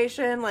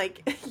situation.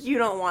 Like, you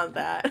don't want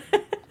that.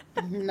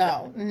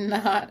 No,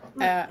 not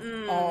at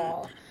Mm-mm.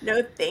 all.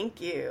 No,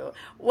 thank you.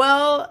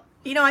 Well,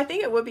 I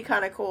think it would be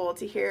kind of cool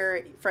to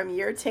hear from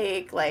your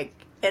take, like,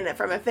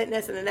 from a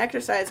fitness and an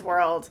exercise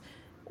world,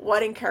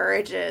 what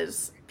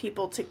encourages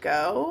people to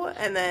go,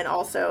 and then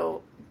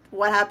also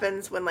what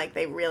happens when like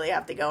they really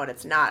have to go and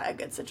it's not a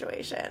good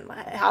situation.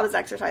 How does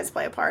exercise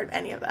play a part in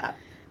any of that?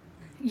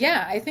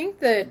 Yeah, I think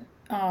that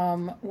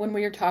when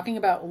we are talking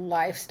about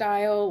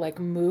lifestyle, like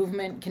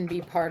movement can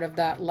be part of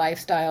that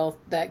lifestyle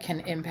that can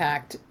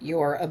impact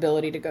your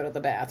ability to go to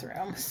the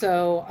bathroom.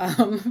 So,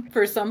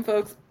 for some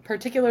folks,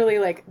 particularly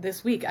like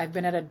this week, I've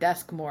been at a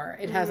desk more.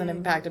 It hasn't Mm.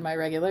 impacted my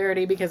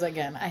regularity because,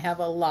 again, I have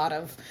a lot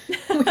of,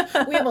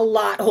 we have a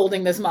lot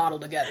holding this model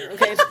together.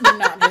 Okay, it's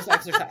not just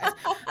exercise.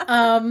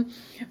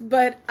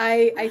 But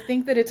I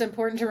think that it's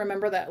important to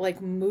remember that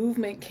like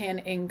movement can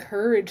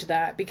encourage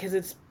that because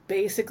it's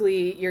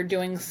basically you're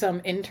doing some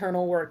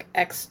internal work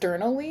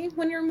externally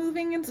when you're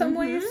moving in some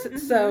ways. Mm-hmm.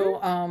 Mm-hmm.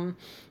 So,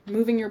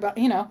 moving your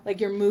body,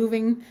 like you're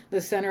moving the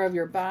center of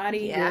your body,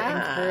 you're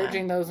Yeah.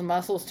 encouraging those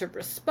muscles to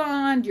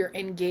respond, you're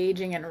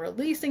engaging and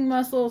releasing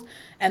muscles,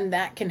 and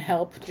that can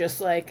help just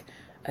like,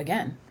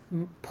 again,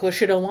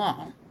 push it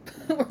along.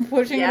 We're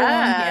pushing it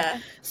along here. Yeah.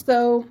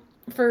 So,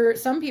 for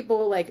some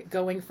people, like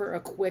going for a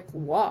quick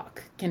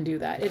walk can do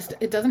that.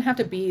 It doesn't have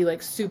to be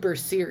like super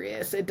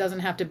serious. It doesn't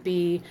have to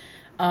be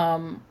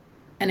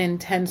an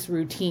intense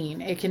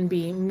routine. It can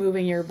be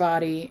moving your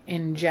body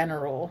in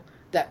general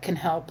that can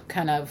help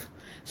kind of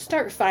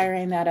start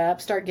firing that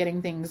up, start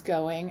getting things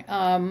going.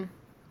 And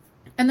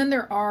then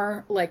there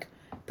are like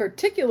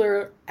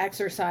particular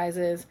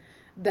exercises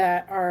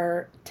that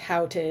are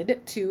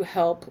touted to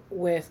help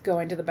with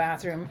going to the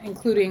bathroom,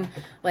 including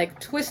like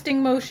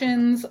twisting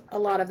motions, a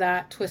lot of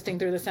that twisting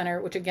through the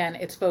center, which again,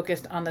 it's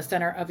focused on the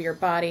center of your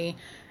body,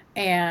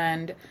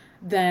 and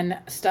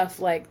then stuff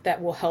like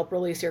that will help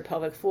release your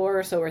pelvic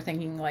floor. So we're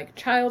thinking like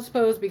child's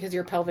pose because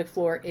your pelvic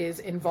floor is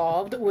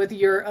involved with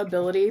your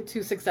ability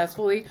to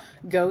successfully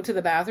go to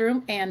the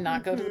bathroom and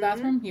not go to the Mm-hmm.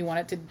 bathroom. You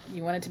want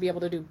it to be able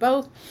to do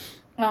both.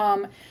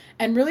 Um,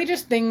 and really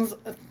just things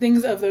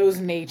of those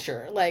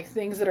nature, like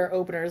things that are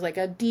openers, like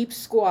a deep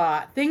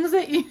squat, things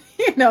that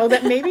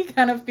that maybe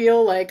kind of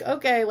feel like,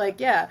 okay, like,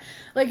 yeah,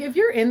 like if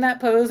you're in that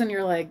pose and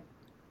you're like,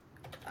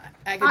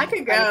 I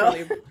could go.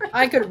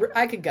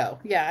 I could go.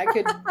 Yeah,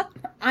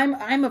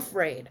 I'm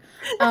afraid.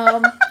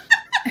 Um,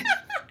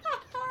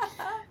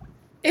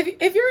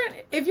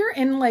 if you're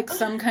in like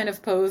some kind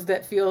of pose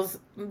that feels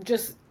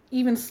just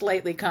even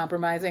slightly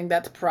compromising,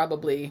 that's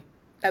probably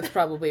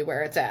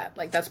where it's at.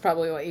 Like that's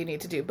probably what you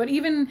need to do. But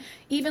even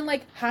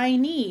like high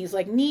knees,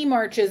 like knee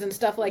marches and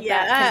stuff like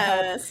that can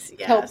Yes,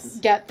 help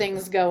yes. get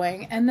things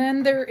going. And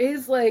then there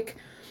is like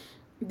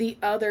the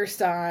other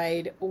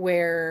side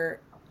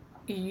where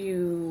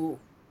you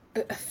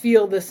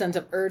feel the sense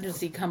of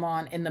urgency come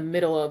on in the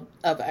middle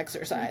of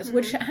exercise,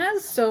 which Hmm.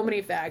 has so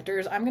many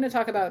factors. I'm going to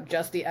talk about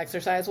just the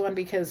exercise one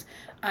because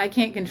I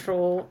can't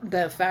control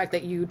the fact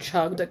that you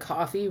chugged a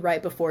coffee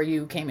right before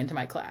you came into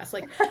my class.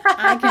 Like,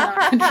 I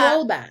cannot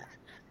control that.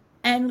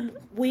 And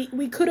we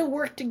could have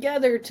worked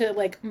together to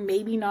like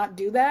maybe not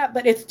do that,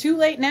 but it's too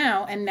late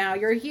now, and now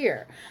you're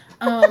here.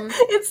 Um,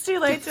 It's too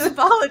late to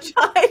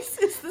apologize.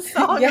 It's the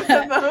song of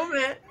the yeah,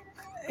 moment.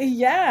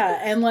 yeah,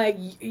 and like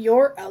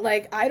you're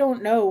like I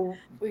don't know.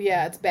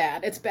 Yeah, it's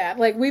bad. It's bad.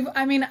 Like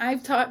I mean,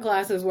 I've taught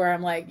classes where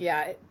I'm like,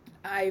 yeah,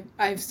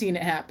 I've seen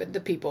it happen to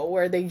people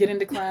where they get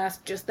into class,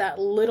 just a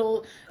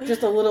little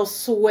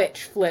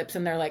switch flips,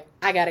 and they're like,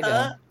 I gotta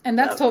go, and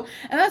Yep.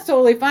 and that's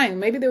totally fine.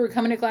 Maybe they were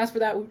coming to class for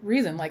that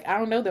reason. Like I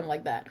don't know them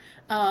like that.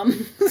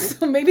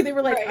 So maybe they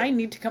were like, I Right.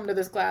 need to come to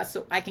this class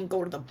so I can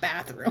go to the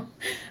bathroom.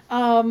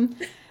 Um,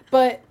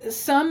 but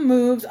some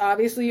moves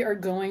obviously are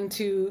going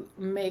to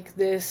make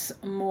this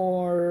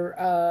more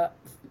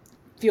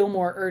feel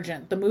more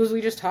urgent. The moves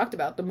we just talked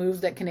about, the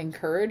moves that can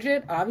encourage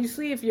it.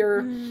 Obviously,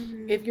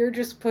 Mhm. if you're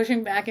just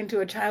pushing back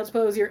into a child's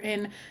pose, you're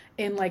in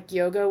like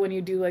yoga when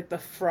you do like the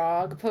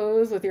frog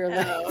pose with your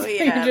Oh legs.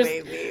 You're yeah, just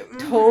baby. Hmm.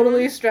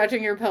 totally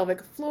stretching your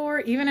pelvic floor.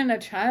 Even in a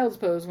child's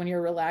pose when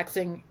you're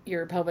relaxing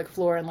your pelvic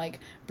floor and like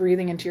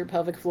breathing into your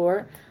pelvic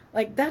floor.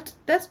 Like that's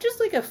just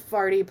like a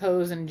farty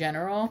pose in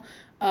general.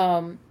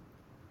 Um,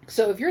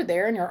 so if you're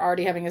there and you're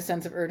already having a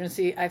sense of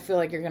urgency, I feel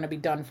like you're going to be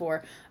done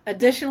for.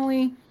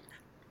 Additionally,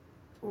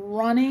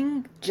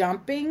 running,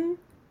 jumping,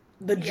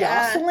 the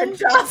Yeah, the jostling,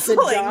 the jostling,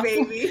 jostle,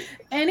 baby.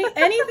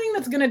 anything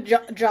that's going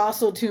to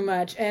jostle too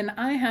much. And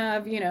I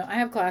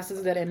have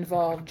classes that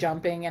involve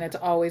jumping, and it's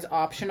always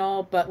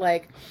optional, but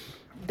like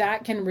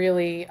that can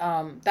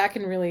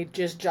really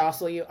just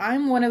jostle you.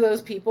 I'm one of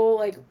those people,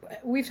 like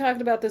we've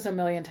talked about this a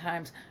million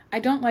times. I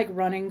don't like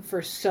running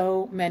for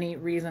so many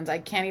reasons. I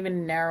can't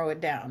even narrow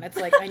it down. It's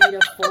like I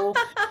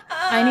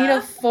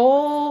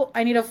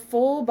need a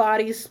full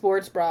body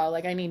sports bra.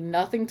 Like I need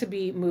nothing to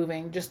be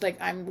moving. Just like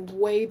I'm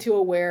way too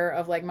aware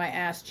of like my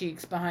ass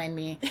cheeks behind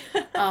me.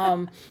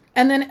 Um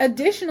and then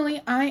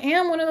additionally, I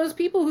am one of those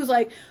people who's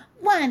like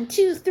 1,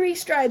 2, 3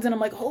 strides, and I'm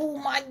like, oh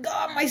my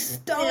god, my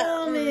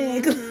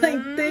Yeah. stomach.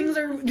 Like things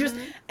are just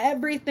Hmm.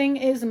 everything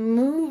is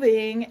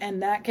moving,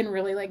 and that can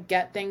really like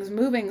get things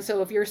moving.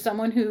 So if you're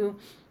someone who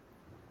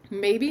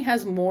maybe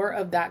has more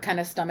of that kind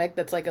of stomach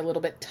that's like a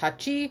little bit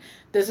touchy,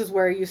 this is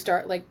where you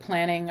start like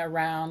planning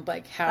around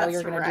like how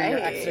you're That's going to do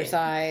your right.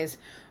 exercise,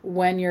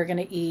 when you're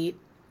going to eat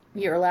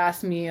your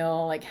last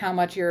meal, like how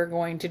much you're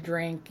going to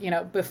drink,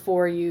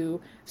 before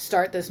you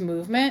start this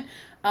movement.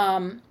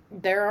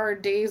 There are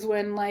days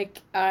when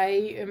like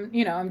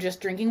I'm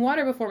just drinking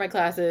water before my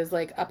classes,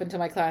 like up into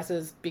my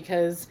classes,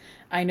 because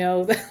I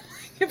know that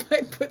if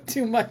I put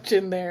too much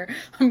in there,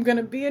 I'm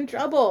gonna be in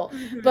trouble.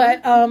 Hmm.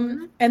 But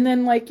Hmm. and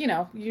then like you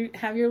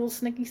have your little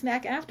snicky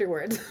snack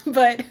afterwards,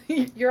 but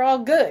you're all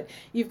good.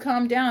 You've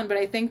calmed down. But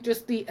I think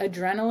just the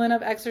adrenaline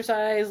of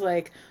exercise,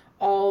 like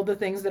all the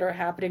things that are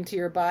happening to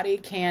your body,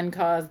 can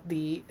cause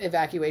the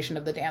evacuation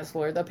of the dance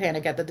floor, the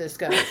panic at the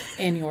disco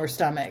in your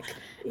stomach,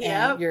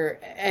 and Yep.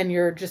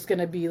 you're just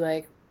gonna be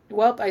like,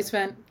 well, I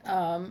spent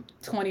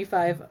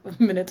 25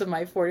 minutes of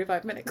my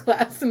 45-minute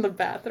class in the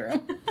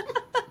bathroom.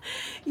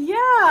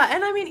 Yeah,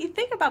 and I mean, you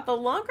think about the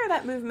longer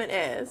that movement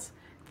is,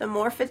 the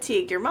more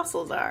fatigued your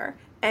muscles are,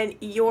 and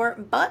your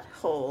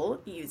butthole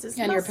uses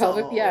And your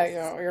pelvic, yeah,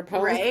 muscles, your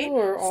pelvic right?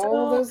 floor,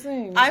 all of So those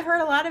things. I've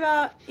heard a lot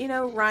about,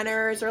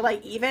 runners or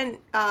like even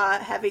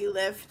heavy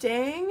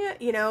lifting,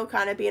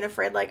 kind of being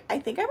afraid, like, I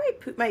think I might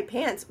poop my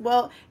pants.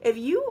 Well, if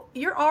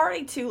you're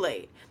already too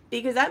late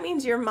because that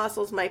means your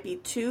muscles might be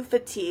too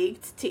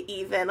fatigued to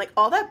even like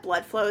all that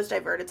blood flow is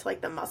diverted to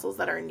like the muscles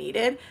that are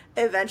needed.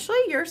 Eventually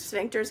your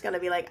sphincter is going to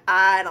be like,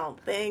 I don't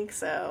think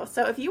so.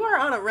 So if you are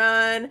on a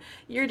run,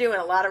 you're doing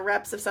a lot of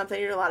reps of something,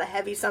 you're doing a lot of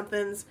heavy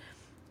somethings,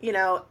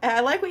 and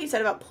I like what you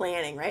said about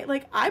planning, right?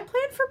 Like, I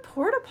plan for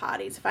porta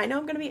potties. If I know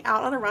I'm going to be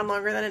out on a run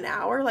longer than an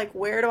hour, like,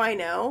 where do I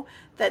know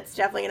that's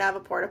definitely going to have a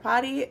porta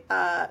potty?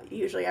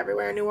 Usually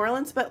everywhere in New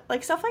Orleans, but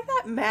like stuff like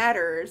that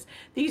matters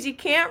because you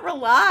can't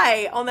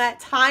rely on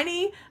that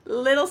tiny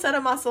little set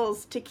of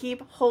muscles to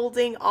keep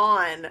holding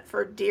on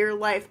for dear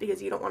life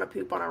because you don't want to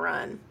poop on a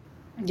run.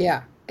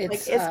 Yeah,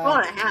 Like, it's it's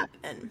going to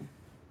happen.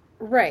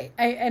 right.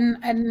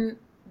 And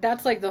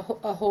that's like a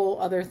whole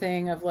other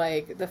thing of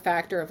like the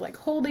factor of like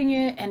holding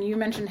it. And you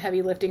mentioned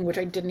heavy lifting, which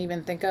I didn't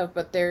even think of,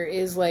 but there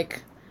is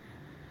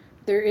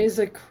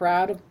a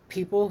crowd of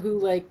people who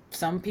like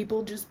some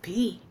people just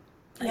pee,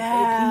 like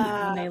they pee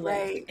when Yeah, they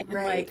lift, right, and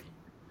right.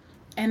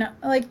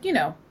 like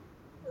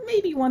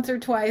maybe once or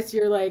twice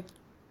you're like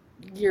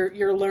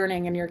you're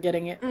learning and you're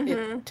getting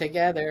it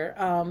together.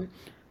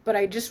 But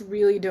I just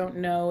really don't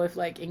know if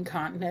like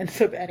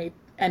incontinence of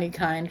any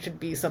kind should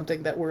be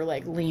something that we're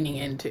like leaning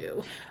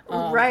into.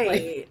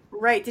 Like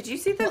Right. Did you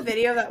see the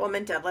video of that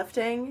woman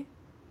deadlifting?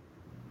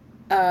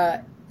 uh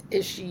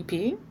is she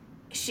peeing?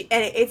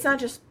 And it's not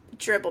just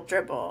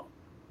dribble.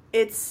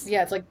 It's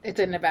Yeah, it's like it's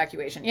an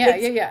evacuation.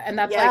 it's Yeah. And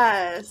that's like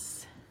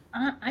yes.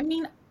 I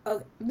mean,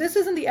 this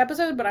isn't the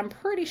episode, but I'm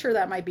pretty sure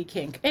that might be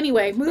kink.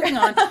 Anyway, moving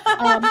on,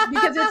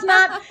 because it's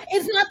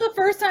not the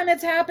first time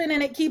it's happened,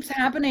 and it keeps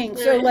happening.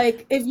 So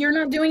like, if you're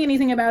not doing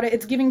anything about it,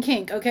 it's giving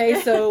kink.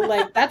 Okay, so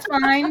like that's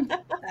fine.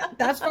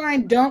 That's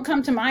fine. Don't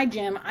come to my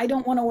gym. I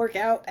don't want to work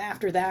out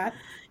after that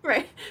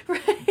Right.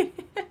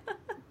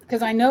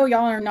 because I know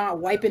y'all are not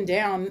wiping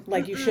down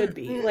like you should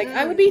be. Like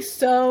I would Mm-mm. be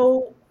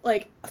so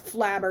like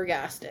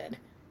flabbergasted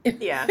if,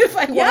 Yeah. if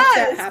I watched that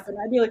Yes. happen.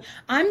 I'd be like,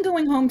 I'm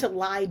going home to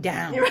lie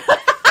down.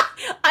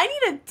 I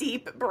need a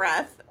deep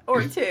breath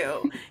or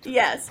two.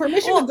 Yes.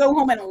 Permission to Well, go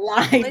home and I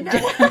lie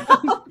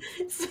down. know.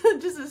 So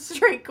just a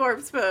straight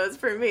corpse pose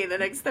for me the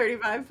next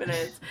 35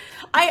 minutes.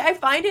 I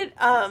find it,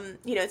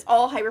 it's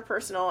all hyper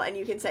personal, and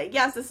you can say,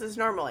 yes, this is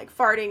normal. Like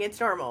farting, it's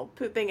normal.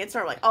 Pooping, it's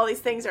normal. Like all these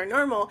things are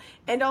normal.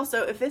 And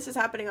also, if this is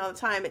happening all the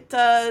time, it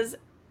does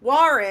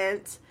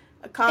warrant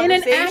a In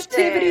an activity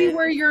conversation.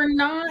 where you're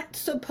not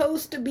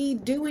supposed to be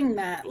doing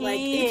that. Like,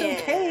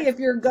 it's okay Yeah. if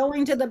you're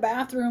going to the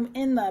bathroom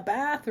in the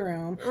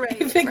bathroom.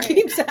 Right, If it right.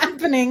 keeps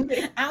happening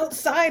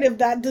outside of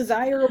that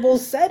desirable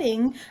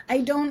setting,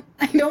 I don't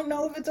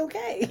know if it's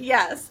okay.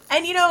 Yes.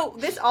 And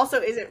this also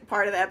isn't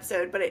part of the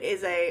episode, but it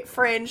is a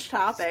fringe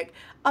topic.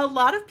 A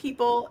lot of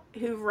people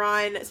who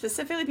run,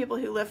 specifically people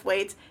who lift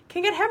weights,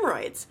 can get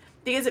hemorrhoids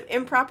because of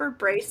improper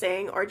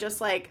bracing or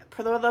just like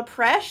the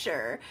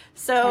pressure.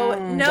 So The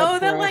know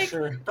that like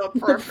pressure. the The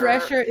pressure.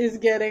 pressure is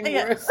getting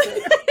Yeah. worse.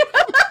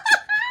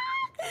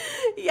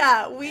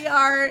 Yeah, we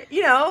are,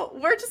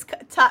 we're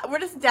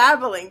just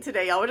dabbling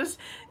today, y'all. We're just,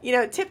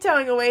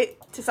 tiptoeing away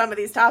to some of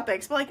these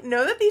topics. But like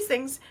know that these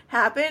things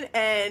happen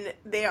and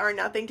they are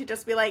nothing to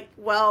just be like,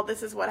 well,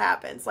 this is what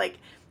happens. Like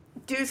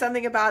do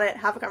something about it,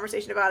 have a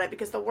conversation about it,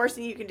 because the worst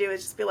thing you can do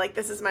is just be like,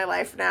 this is my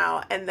life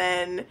now, and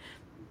then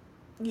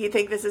you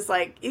think this is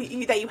like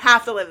that you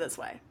have to live this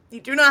way.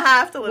 You do not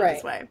have to live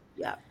this Right. way.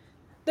 Yeah.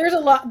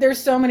 There's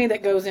so many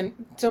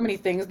so many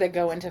things that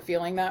go into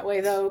feeling that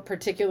way though,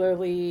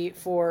 particularly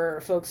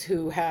for folks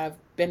who have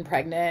been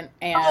pregnant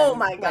Oh and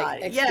my like God.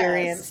 Yes.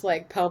 experience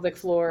like pelvic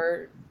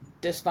floor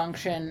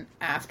dysfunction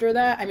after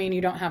that. I mean,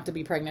 you don't have to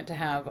be pregnant to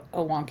have a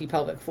wonky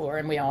pelvic floor,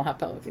 and we all have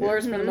pelvic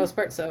floors for the Hmm. most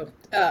part. So,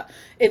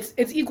 it's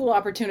equal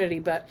opportunity,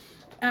 but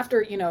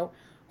after,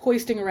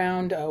 hoisting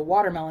around a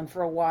watermelon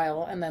for a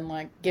while and then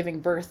like giving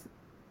birth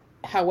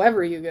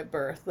however you give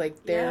birth,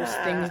 like there's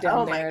things Yeah. down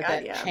Oh my there God.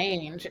 that Yeah.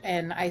 change,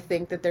 and I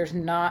think that there's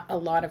not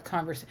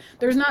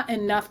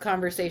enough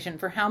conversation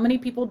for how many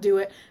people do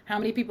it, how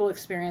many people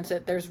experience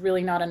it. There's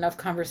really not enough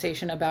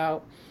conversation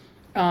about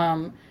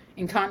um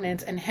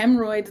incontinence and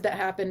hemorrhoids that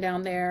happen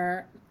down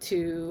there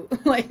to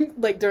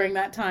like during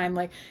that time,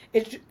 like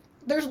it's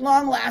there's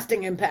long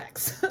lasting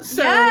impacts.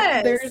 So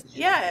Yes. there's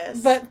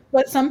Yes.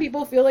 but some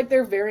people feel like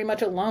they're very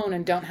much alone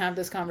and don't have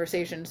this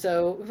conversation.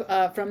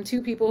 So, from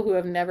two people who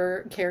have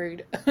never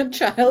carried a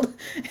child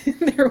in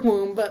their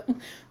womb, but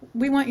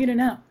we want you to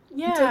know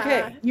it's Yeah.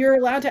 okay. You're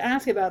allowed to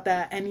ask about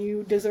that, and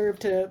you deserve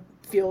to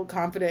feel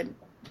confident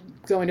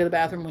going to the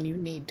bathroom when you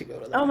need to go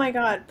to the Oh my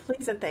bathroom. God,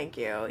 please and thank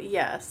you.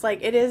 Yes,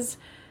 like it is.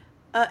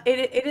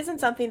 It isn't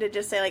something to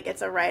just say like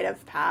it's a rite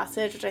of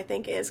passage, which I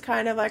think is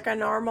kind of like a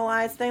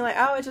normalized thing. Like,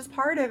 oh, it's just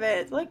part of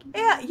it. Like,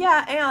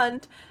 yeah,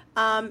 and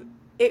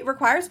it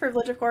requires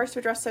privilege, of course, to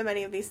address so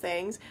many of these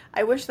things.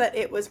 I wish that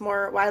it was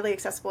more widely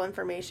accessible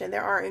information.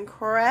 There are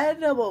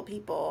incredible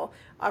people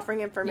offering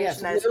information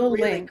Yes, that is we'll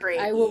really link. great.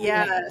 I will link.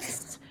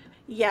 Yes.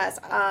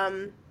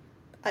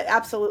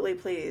 Absolutely,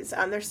 please.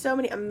 There's so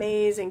many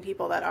amazing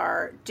people that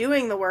are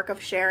doing the work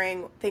of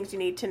sharing things you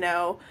need to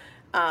know,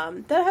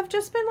 that have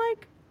just been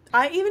like,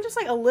 I even just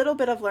like a little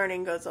bit of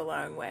learning goes a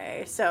long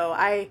way. So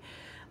I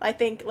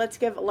think let's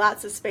give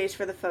lots of space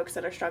for the folks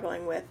that are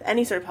struggling with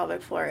any sort of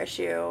pelvic floor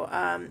issue,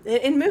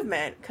 in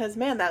movement, because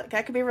man, that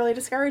could be really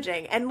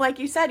discouraging. And like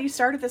you said, you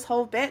started this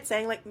whole bit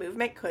saying like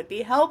movement could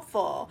be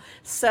helpful.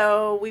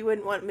 So we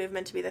wouldn't want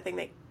movement to be the thing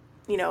that,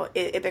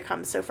 it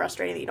becomes so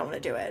frustrating that you don't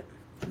want to do it.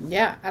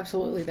 Yeah,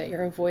 absolutely, that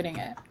you're avoiding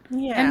it.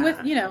 And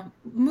with, Yeah.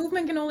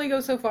 movement can only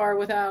go so far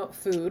without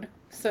food.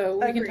 So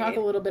we can talk a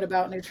Agreed. little bit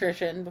about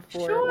nutrition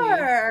before we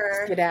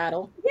Sure.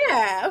 skedaddle.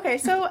 Yeah, okay,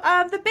 so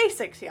the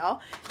basics, y'all.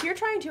 If you're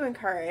trying to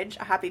encourage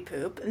a happy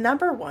poop,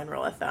 number one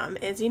rule of thumb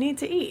is you need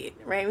to eat,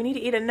 right? We need to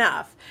eat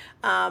enough.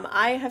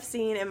 I have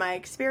seen in my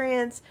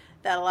experience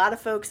that a lot of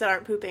folks that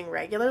aren't pooping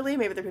regularly,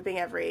 maybe they're pooping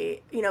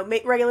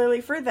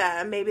regularly for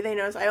them. Maybe they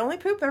notice I only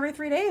poop every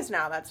 3 days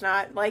now. That's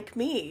not like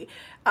me.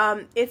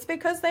 It's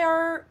because they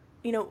are,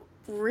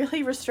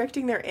 really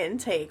restricting their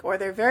intake, or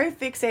they're very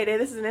fixated.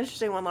 This is an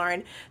interesting one,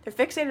 Lauren. They're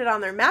fixated on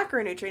their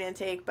macronutrient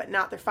intake, but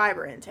not their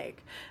fiber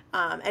intake.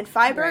 And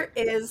fiber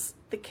Right. is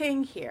the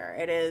king here.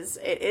 It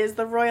is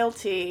the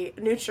royalty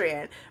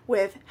nutrient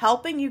with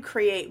helping you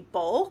create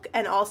bulk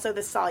and also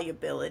the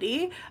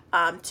solubility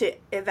to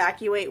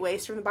evacuate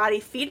waste from the body,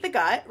 feed the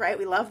gut, right?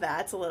 We love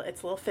that. It's a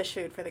little fish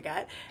food for the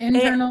gut.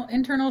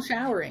 Internal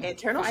showering.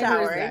 Internal Fiber is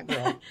showering. that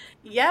girl.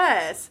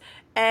 Yes.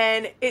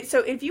 And so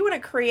if you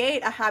want to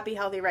create a happy,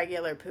 healthy,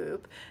 regular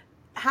poop,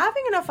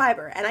 having enough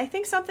fiber, and I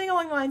think something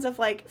along the lines of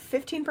like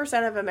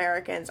 15% of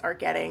Americans are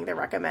getting the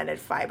recommended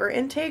fiber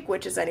intake,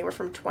 which is anywhere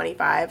from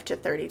 25 to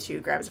 32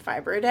 grams of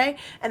fiber a day.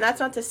 And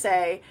that's not to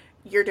say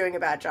you're doing a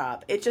bad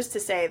job. It's just to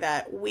say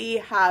that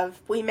we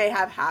may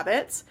have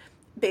habits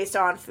based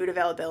on food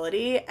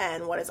availability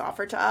and what is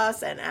offered to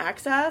us and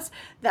access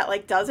that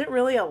like doesn't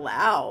really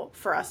allow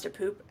for us to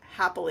poop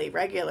happily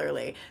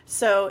regularly.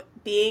 So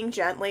being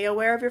gently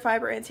aware of your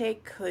fiber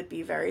intake could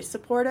be very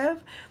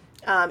supportive.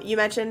 You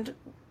mentioned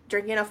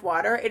drinking enough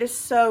water. It is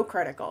so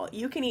critical.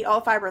 You can eat all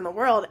the fiber in the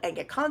world and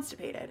get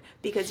constipated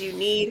because you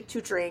need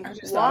to drink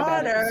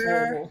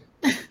water.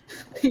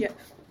 Yeah.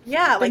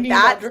 Yeah, like Thinking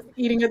that. about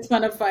eating a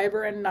ton of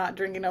fiber and not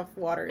drinking enough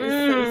water is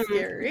so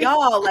scary.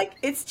 Y'all, like,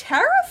 it's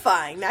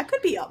terrifying. That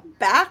could be a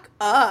back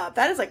up.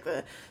 That is like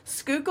the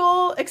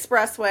Schuylkill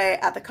Expressway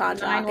at the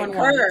Conshohocken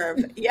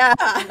Curve. Yeah.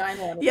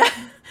 911. Yeah.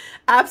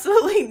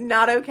 Absolutely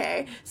not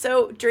okay.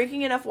 So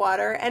drinking enough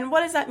water. And what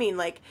does that mean?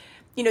 Like,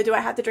 do I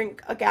have to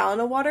drink a gallon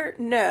of water?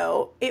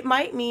 No. It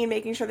might mean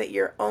making sure that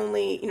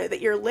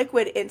that your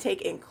liquid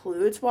intake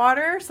includes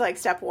water. So like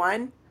step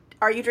one,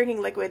 are you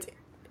drinking liquids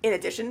in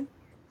addition?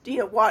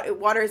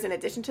 Water is in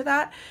addition to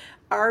that.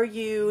 Are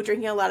you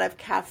drinking a lot of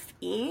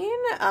caffeine,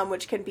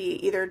 which can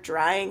be either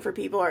drying for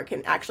people or it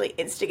can actually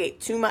instigate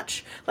too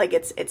much, like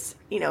it's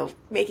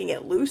making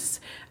it loose.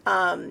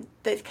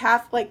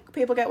 Like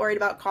people get worried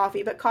about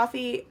coffee, but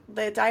coffee,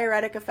 the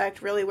diuretic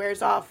effect really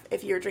wears off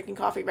if you're drinking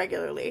coffee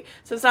regularly.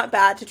 So it's not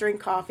bad to drink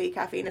coffee.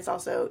 Caffeine is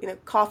also,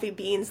 coffee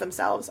beans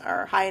themselves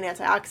are high in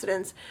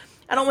antioxidants.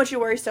 I don't want you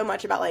to worry so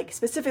much about like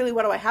specifically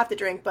what do I have to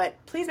drink, but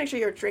please make sure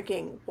you're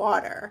drinking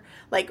water.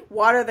 Like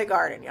water the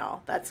garden,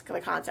 y'all. That's the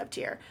concept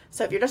here.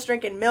 So if you're just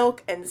drinking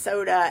milk and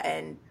soda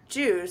and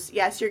juice,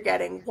 yes, you're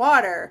getting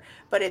water,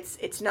 but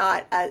it's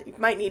not. You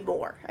might need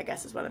more, I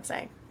guess is what I'm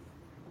saying.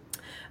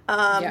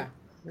 Yeah.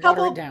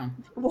 Water it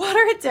down. Water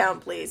it down,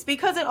 please,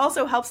 because it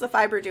also helps the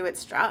fiber do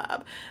its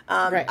job.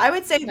 Right. I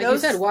would say like you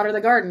said, water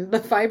the garden. The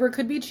fiber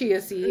could be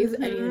chia seeds,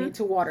 and you need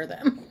to water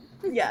them.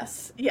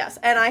 Yes.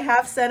 And I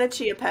have sent a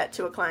chia pet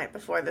to a client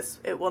before this.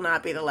 It will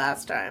not be the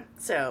last time.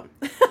 So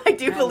I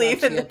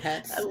believe in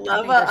pets. I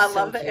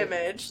love the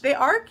image. They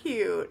are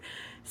cute.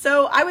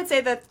 So I would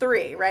say the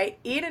 3, right?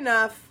 Eat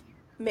enough,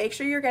 make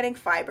sure you're getting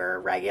fiber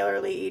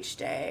regularly each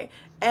day,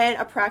 and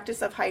a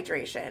practice of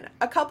hydration.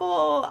 A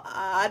couple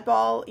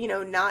oddball,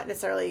 not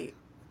necessarily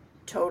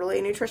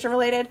totally nutrition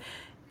related.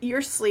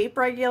 Your sleep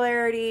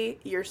regularity,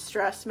 your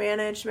stress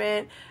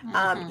management.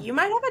 You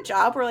might have a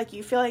job where like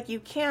you feel like you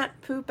can't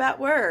poop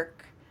at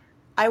work.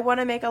 I want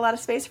to make a lot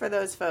of space for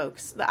those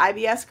folks. The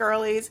IBS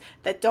girlies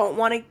that don't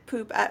want to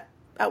poop at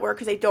work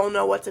because they don't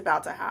know what's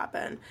about to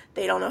happen.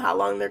 They don't know how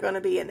long they're going to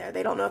be in there.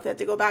 They don't know if they have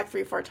to go back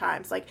 3-4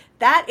 times. Like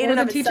that in and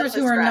of itself is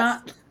stress. Who are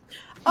not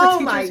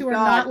who are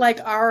not like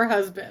our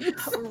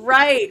husbands.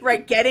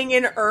 Right. Getting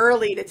in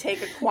early to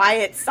take a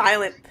quiet,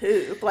 silent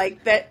poop.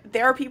 Like that,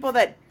 there are people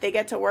that they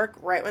get to work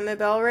right when the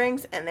bell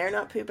rings, and they're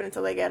not pooping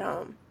until they get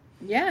home.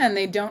 Yeah, and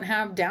they don't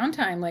have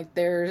downtime. Like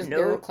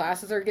their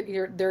classes are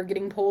they're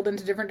getting pulled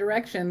into different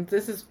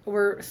directions.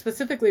 We're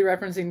specifically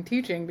referencing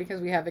teaching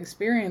because we have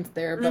experience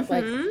there, but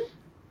like.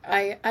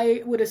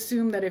 I would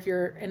assume that if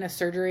you're in a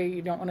surgery,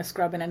 you don't want to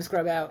scrub in and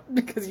scrub out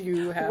because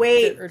you have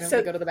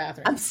to go to the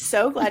bathroom. I'm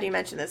so glad you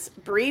mentioned this.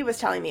 Bree was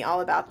telling me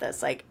all about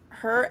this. Like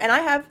her, and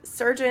I have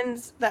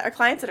surgeons that are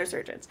clients that are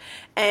surgeons,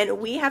 and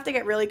we have to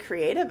get really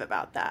creative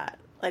about that.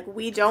 Like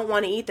we don't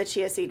want to eat the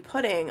chia seed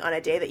pudding on a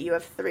day that you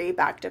have 3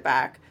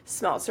 back-to-back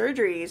small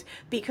surgeries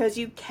because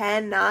you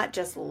cannot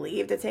just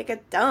leave to take a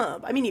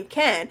dump. I mean, you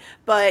can,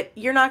 but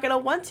you're not going to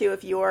want to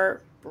if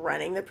you're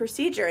running the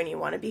procedure and you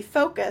want to be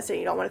focused and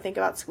you don't want to think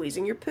about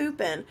squeezing your poop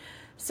in.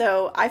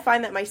 So I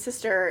find that my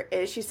sister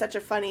she's such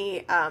a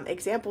funny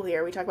example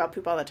here. We talk about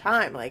poop all the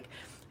time. Like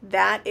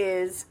that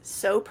is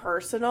so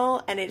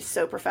personal and it's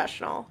so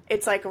professional.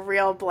 It's like a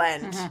real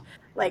blend,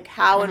 like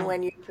how and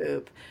when you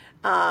poop.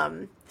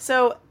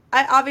 So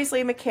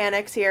obviously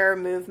mechanics here,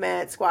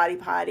 movement, squatty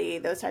potty,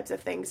 those types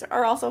of things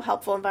are also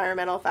helpful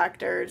environmental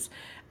factors.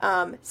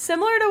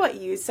 Similar to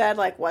what you said,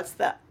 like what's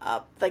the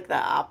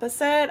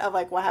opposite of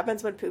like what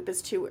happens when poop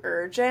is too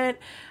urgent.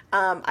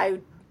 I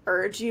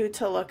urge you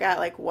to look at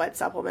like what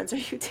supplements are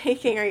you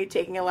taking? Are you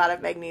taking a lot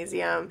of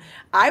magnesium?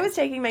 I was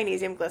taking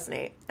magnesium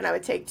glycinate, and I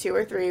would take 2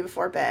 or 3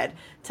 before bed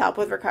to help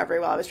with recovery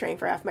while I was training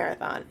for half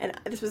marathon. And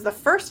this was the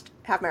first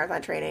half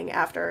marathon training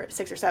after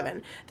 6 or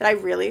 7 that I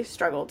really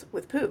struggled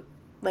with poop.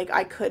 Like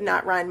I could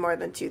not run more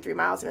than 2-3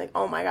 miles and be like,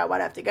 oh my God,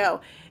 why'd I have to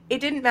go? It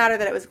didn't matter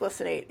that it was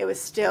glycinate. It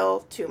was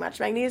still too much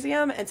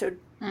magnesium. And so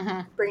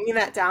bringing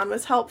that down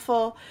was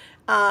helpful.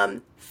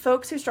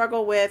 Folks who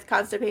struggle with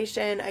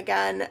constipation,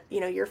 again,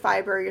 your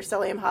fiber, your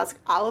psyllium husk,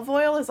 olive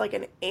oil is like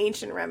an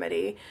ancient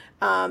remedy.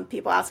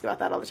 People ask about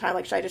that all the time.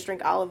 Like, should I just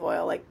drink olive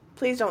oil? Like,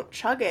 please don't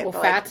chug it. Well,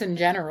 but fats in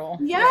general.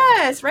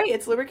 yes, right.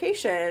 It's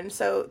lubrication.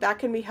 So that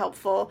can be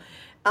helpful.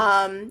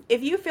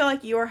 If you feel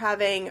like you're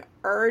having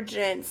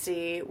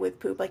urgency with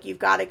poop, like you've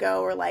got to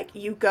go, or like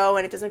you go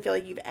and it doesn't feel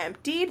like you've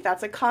emptied,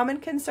 that's a common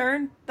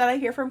concern that I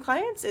hear from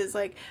clients is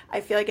like,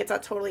 I feel like it's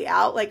not totally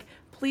out. Like,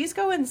 please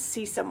go and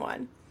see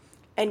someone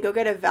and go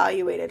get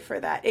evaluated for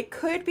that. It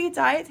could be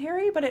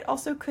dietary, but it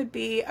also could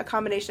be a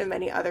combination of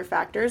many other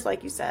factors,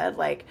 like you said,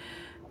 like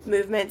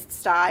movement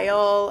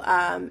style,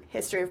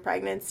 history of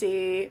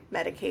pregnancy,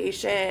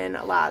 medication,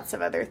 lots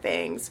of other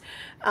things.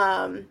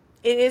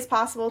 It is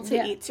possible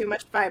to eat too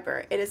much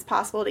fiber. It is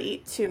possible to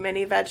eat too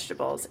many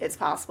vegetables. It's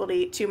possible to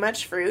eat too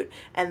much fruit,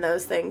 and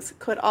those things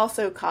could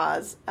also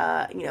cause,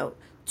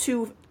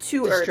 too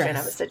Distress. urgent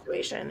of a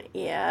situation.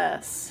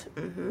 Yes.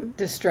 Mm-hmm.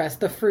 Distress,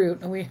 the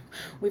fruit.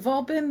 We've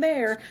all been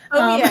there.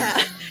 Oh,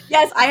 yeah.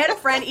 Yes, I had a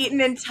friend eat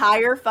an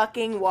entire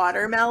fucking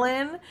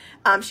watermelon.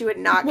 She would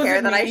not Was care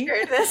it that I me?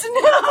 shared this.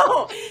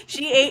 No.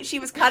 She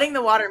was cutting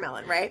the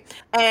watermelon, right?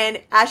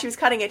 And as she was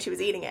cutting it, she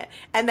was eating it.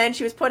 And then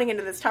she was putting it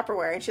into this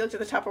Tupperware, and she looked at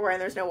the Tupperware,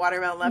 and there's no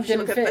watermelon left. She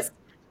Didn't looked at fit. this.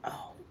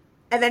 Oh,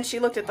 And then she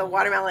looked at the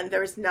watermelon,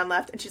 there was none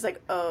left, and she's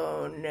like,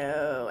 oh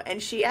no.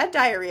 And she had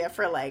diarrhea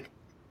for like,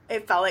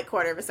 it felt like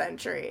quarter of a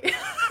century.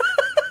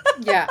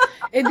 yeah.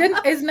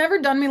 It's never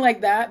done me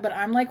like that, but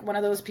I'm like one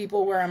of those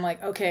people where I'm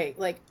like, okay,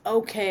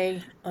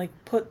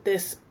 put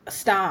this,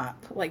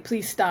 stop, like,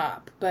 please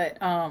stop. But,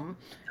 and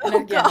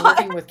again, God.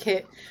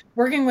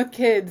 working with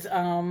kids,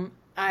 I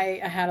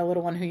had a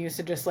little one who used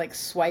to just like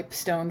swipe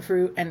stone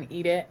fruit and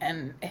eat it,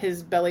 and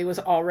his belly was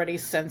already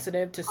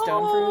sensitive to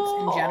stone fruits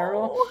in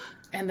general.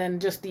 And then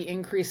just the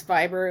increased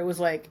fiber, it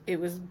was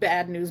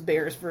bad news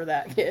bears for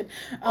that kid.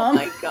 Oh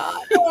my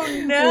God.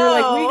 Oh no. We were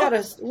like,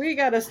 we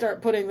gotta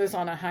start putting this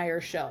on a higher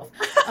shelf.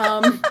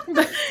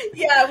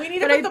 Yeah, we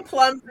need to put the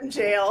plums in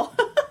jail.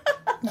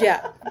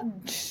 Yeah,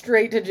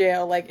 straight to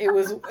jail. Like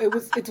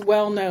it's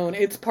well known.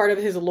 It's part of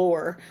his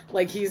lore.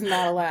 Like, he's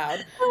not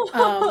allowed.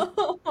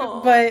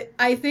 But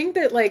I think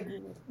that, like,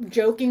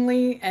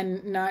 jokingly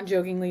and not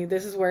jokingly,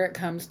 this is where it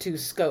comes to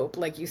scope.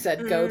 Like you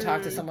said, go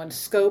talk to someone.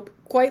 Scope,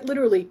 quite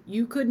literally,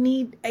 you could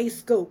need a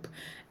scope.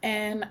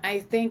 And I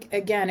think,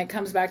 again, it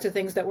comes back to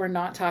things that we're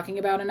not talking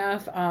about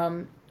enough.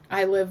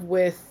 I live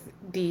with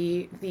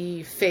the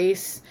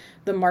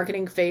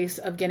marketing face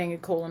of getting a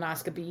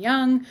colonoscopy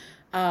young.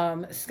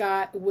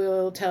 Scott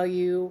will tell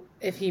you,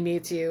 if he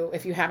meets you,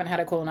 if you haven't had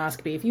a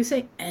colonoscopy, if you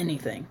say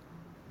anything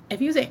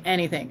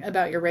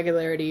about your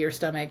regularity, your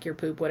stomach, your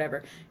poop,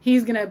 whatever,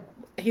 he's gonna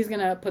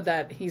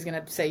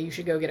say you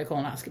should go get a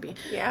colonoscopy.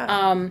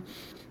 Yeah.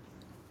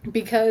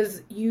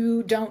 Because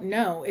you don't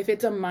know if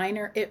it's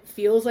it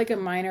feels like a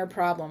minor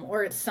problem,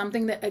 or it's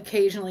something that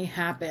occasionally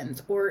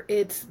happens, or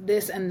it's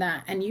this and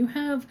that. And you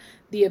have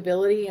the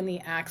ability and the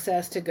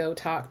access to go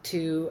talk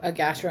to a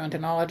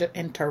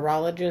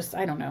gastroenterologist,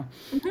 I don't know,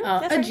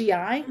 a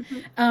GI.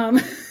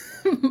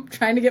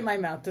 Trying to get my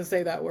mouth to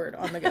say that word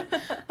on the go.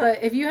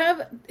 But if you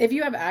have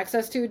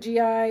access to a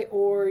GI,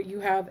 or you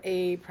have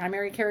a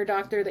primary care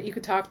doctor that you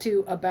could talk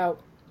to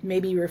about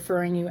maybe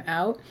referring you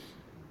out,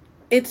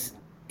 it's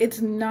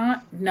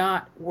not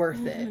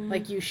worth it.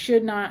 Like, you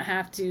should not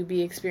have to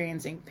be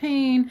experiencing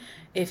pain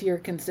if you're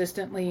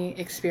consistently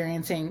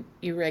experiencing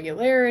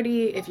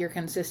irregularity, if you're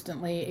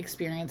consistently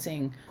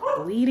experiencing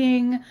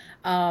bleeding.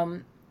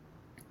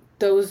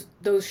 Those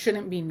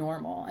shouldn't be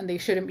normal, and they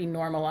shouldn't be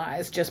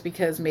normalized just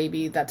because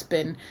maybe that's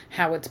been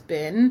how it's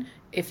been.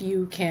 If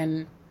you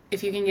can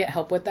get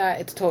help with that,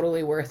 it's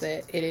totally worth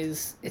it.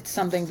 It's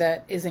something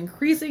that is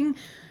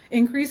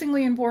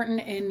increasingly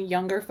important in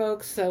younger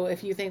folks. So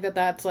if you think that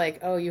that's like,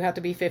 oh, you have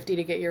to be 50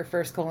 to get your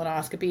first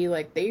colonoscopy,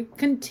 like, they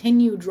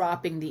continue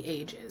dropping the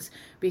ages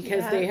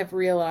because they have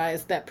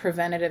realized that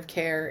preventative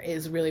care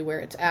is really where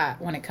it's at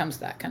when it comes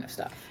to that kind of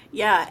stuff.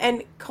 Yeah,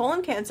 and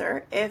colon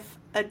cancer, if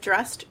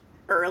addressed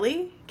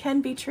early, can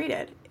be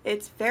treated.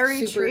 It's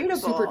very treatable.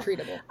 Super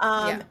treatable.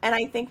 And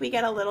I think we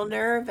get a little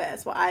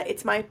nervous. Well,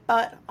 it's my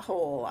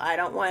butthole. I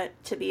don't want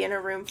to be in a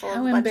room full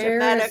of a bunch of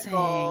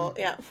medical,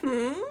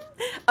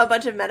 a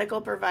bunch of medical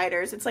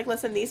providers. It's like,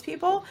 listen, these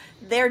people,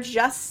 they're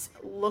just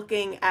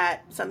looking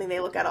at something they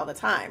look at all the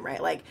time,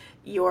 right? Like,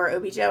 your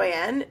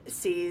OBGYN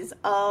sees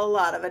a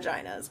lot of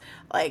vaginas.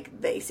 Like,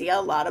 they see a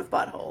lot of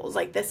buttholes.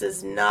 Like, this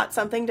is not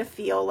something to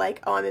feel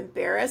like, oh, I'm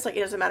embarrassed. Like,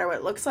 it doesn't matter what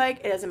it looks like.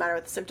 It doesn't matter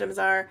what the symptoms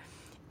are.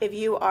 If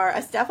you are,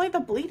 it's definitely the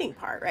bleeding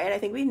part, right? I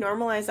think we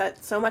normalize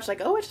that so much, like,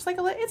 oh, it's just like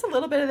it's a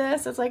little bit of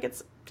this. It's like,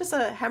 it's just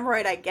a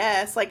hemorrhoid, I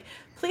guess. Like,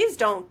 please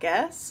don't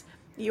guess.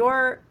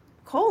 Your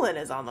colon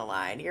is on the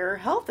line. Your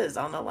health is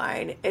on the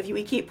line. If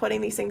we keep putting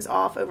these things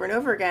off over and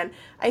over again,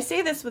 I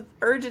say this with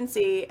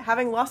urgency,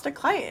 having lost a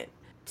client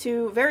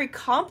to very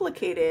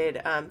complicated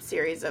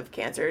series of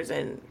cancers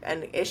and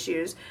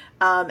issues,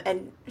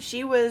 and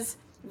she was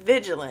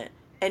vigilant.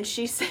 And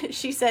she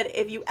said,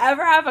 if you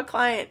ever have a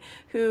client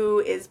who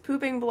is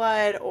pooping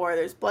blood, or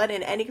there's blood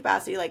in any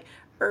capacity, like,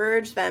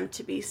 urge them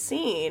to be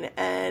seen.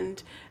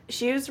 And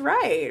she was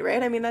right?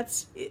 I mean,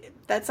 that's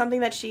something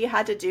that she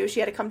had to do. She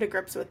had to come to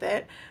grips with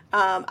it.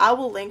 I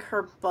will link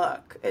her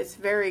book. It's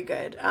very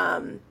good,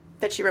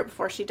 that she wrote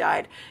before she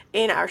died,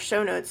 in our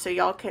show notes, so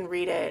y'all can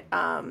read it.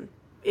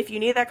 If you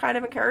need that kind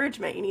of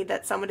encouragement, you need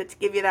that someone to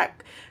give you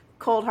that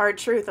cold hard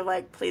truth of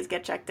like, please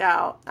get checked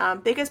out,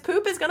 because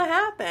poop is going to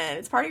happen.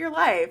 It's part of your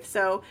life,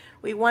 so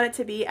we want it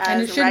to be as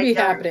and it should be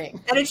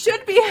happening, and it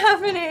should be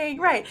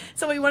happening, right?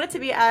 So we want it to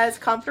be as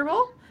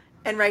comfortable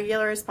and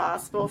regular as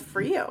possible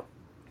for you.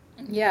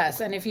 Yes,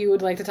 and if you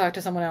would like to talk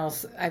to someone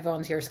else, I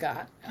volunteer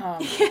Scott.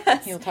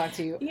 Yes. He'll talk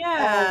to you all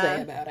Yeah.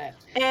 day about it.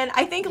 And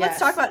I think let's Yes.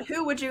 talk about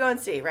who would you go and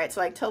see, right? So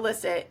like, to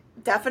list it,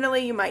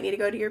 definitely you might need to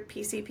go to your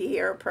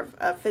PCP or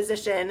a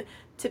physician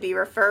to be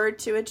referred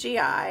to a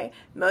GI.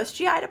 Most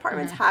GI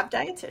departments have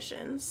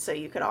dietitians, so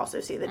you could also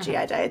see the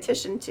GI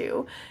dietitian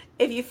too.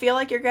 If you feel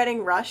like you're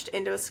getting rushed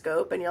into a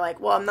scope and you're like,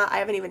 well, I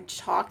haven't even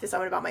talked to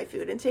someone about my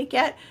food intake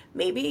yet,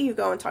 maybe you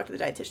go and talk to the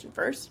dietitian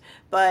first.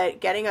 But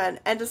getting an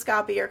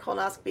endoscopy or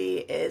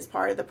colonoscopy is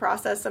part of the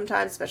process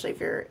sometimes, especially if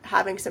you're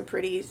having some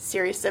pretty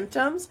serious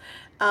symptoms.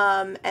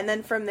 And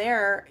then from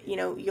there,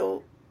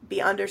 you'll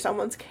be under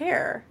someone's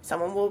care.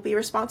 Someone will be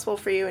responsible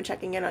for you and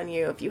checking in on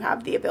you if you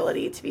have the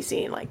ability to be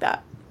seen like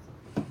that.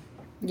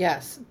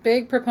 Yes,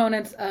 big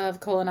proponents of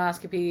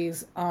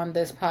colonoscopies on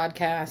this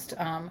podcast.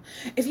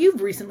 If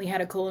you've recently had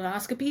a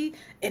colonoscopy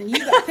and you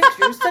got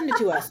pictures, send it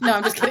to us. No,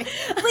 I'm just kidding.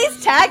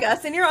 Please tag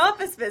us in your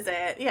office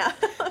visit. Yeah.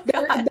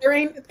 There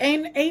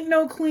ain't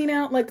no clean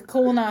out like a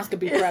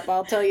colonoscopy prep,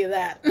 I'll tell you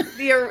that.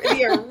 The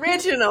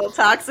original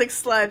toxic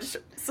sludge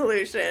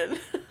solution.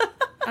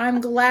 I'm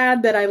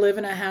glad that I live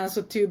in a house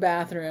with 2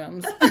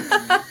 bathrooms.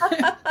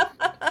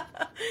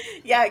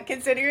 Yeah,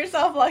 consider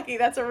yourself lucky.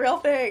 That's a real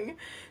thing.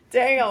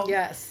 Damn.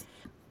 Yes.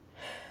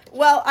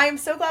 Well, I'm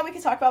so glad we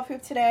could talk about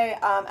poop today.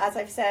 As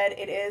I've said,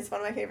 it is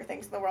one of my favorite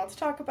things in the world to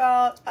talk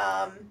about.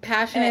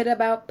 Passionate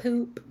about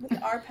poop. We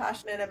are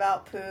passionate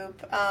about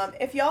poop.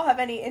 If y'all have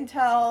any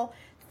intel,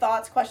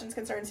 thoughts, questions,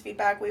 concerns,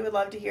 feedback, we would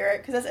love to hear it,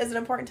 because this is an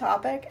important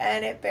topic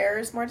and it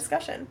bears more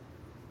discussion.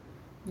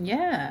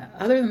 Yeah.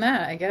 Other than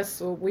that, I guess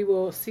we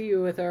will see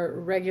you with our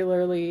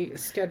regularly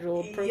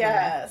scheduled program.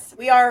 Yes,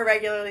 we are a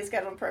regularly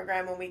scheduled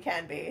program when we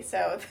can be.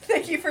 So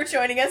thank you for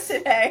joining us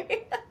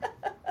today.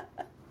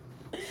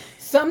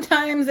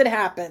 Sometimes it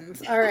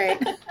happens. All right.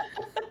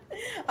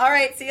 All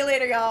right. See you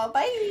later, y'all.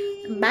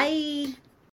 Bye. Bye.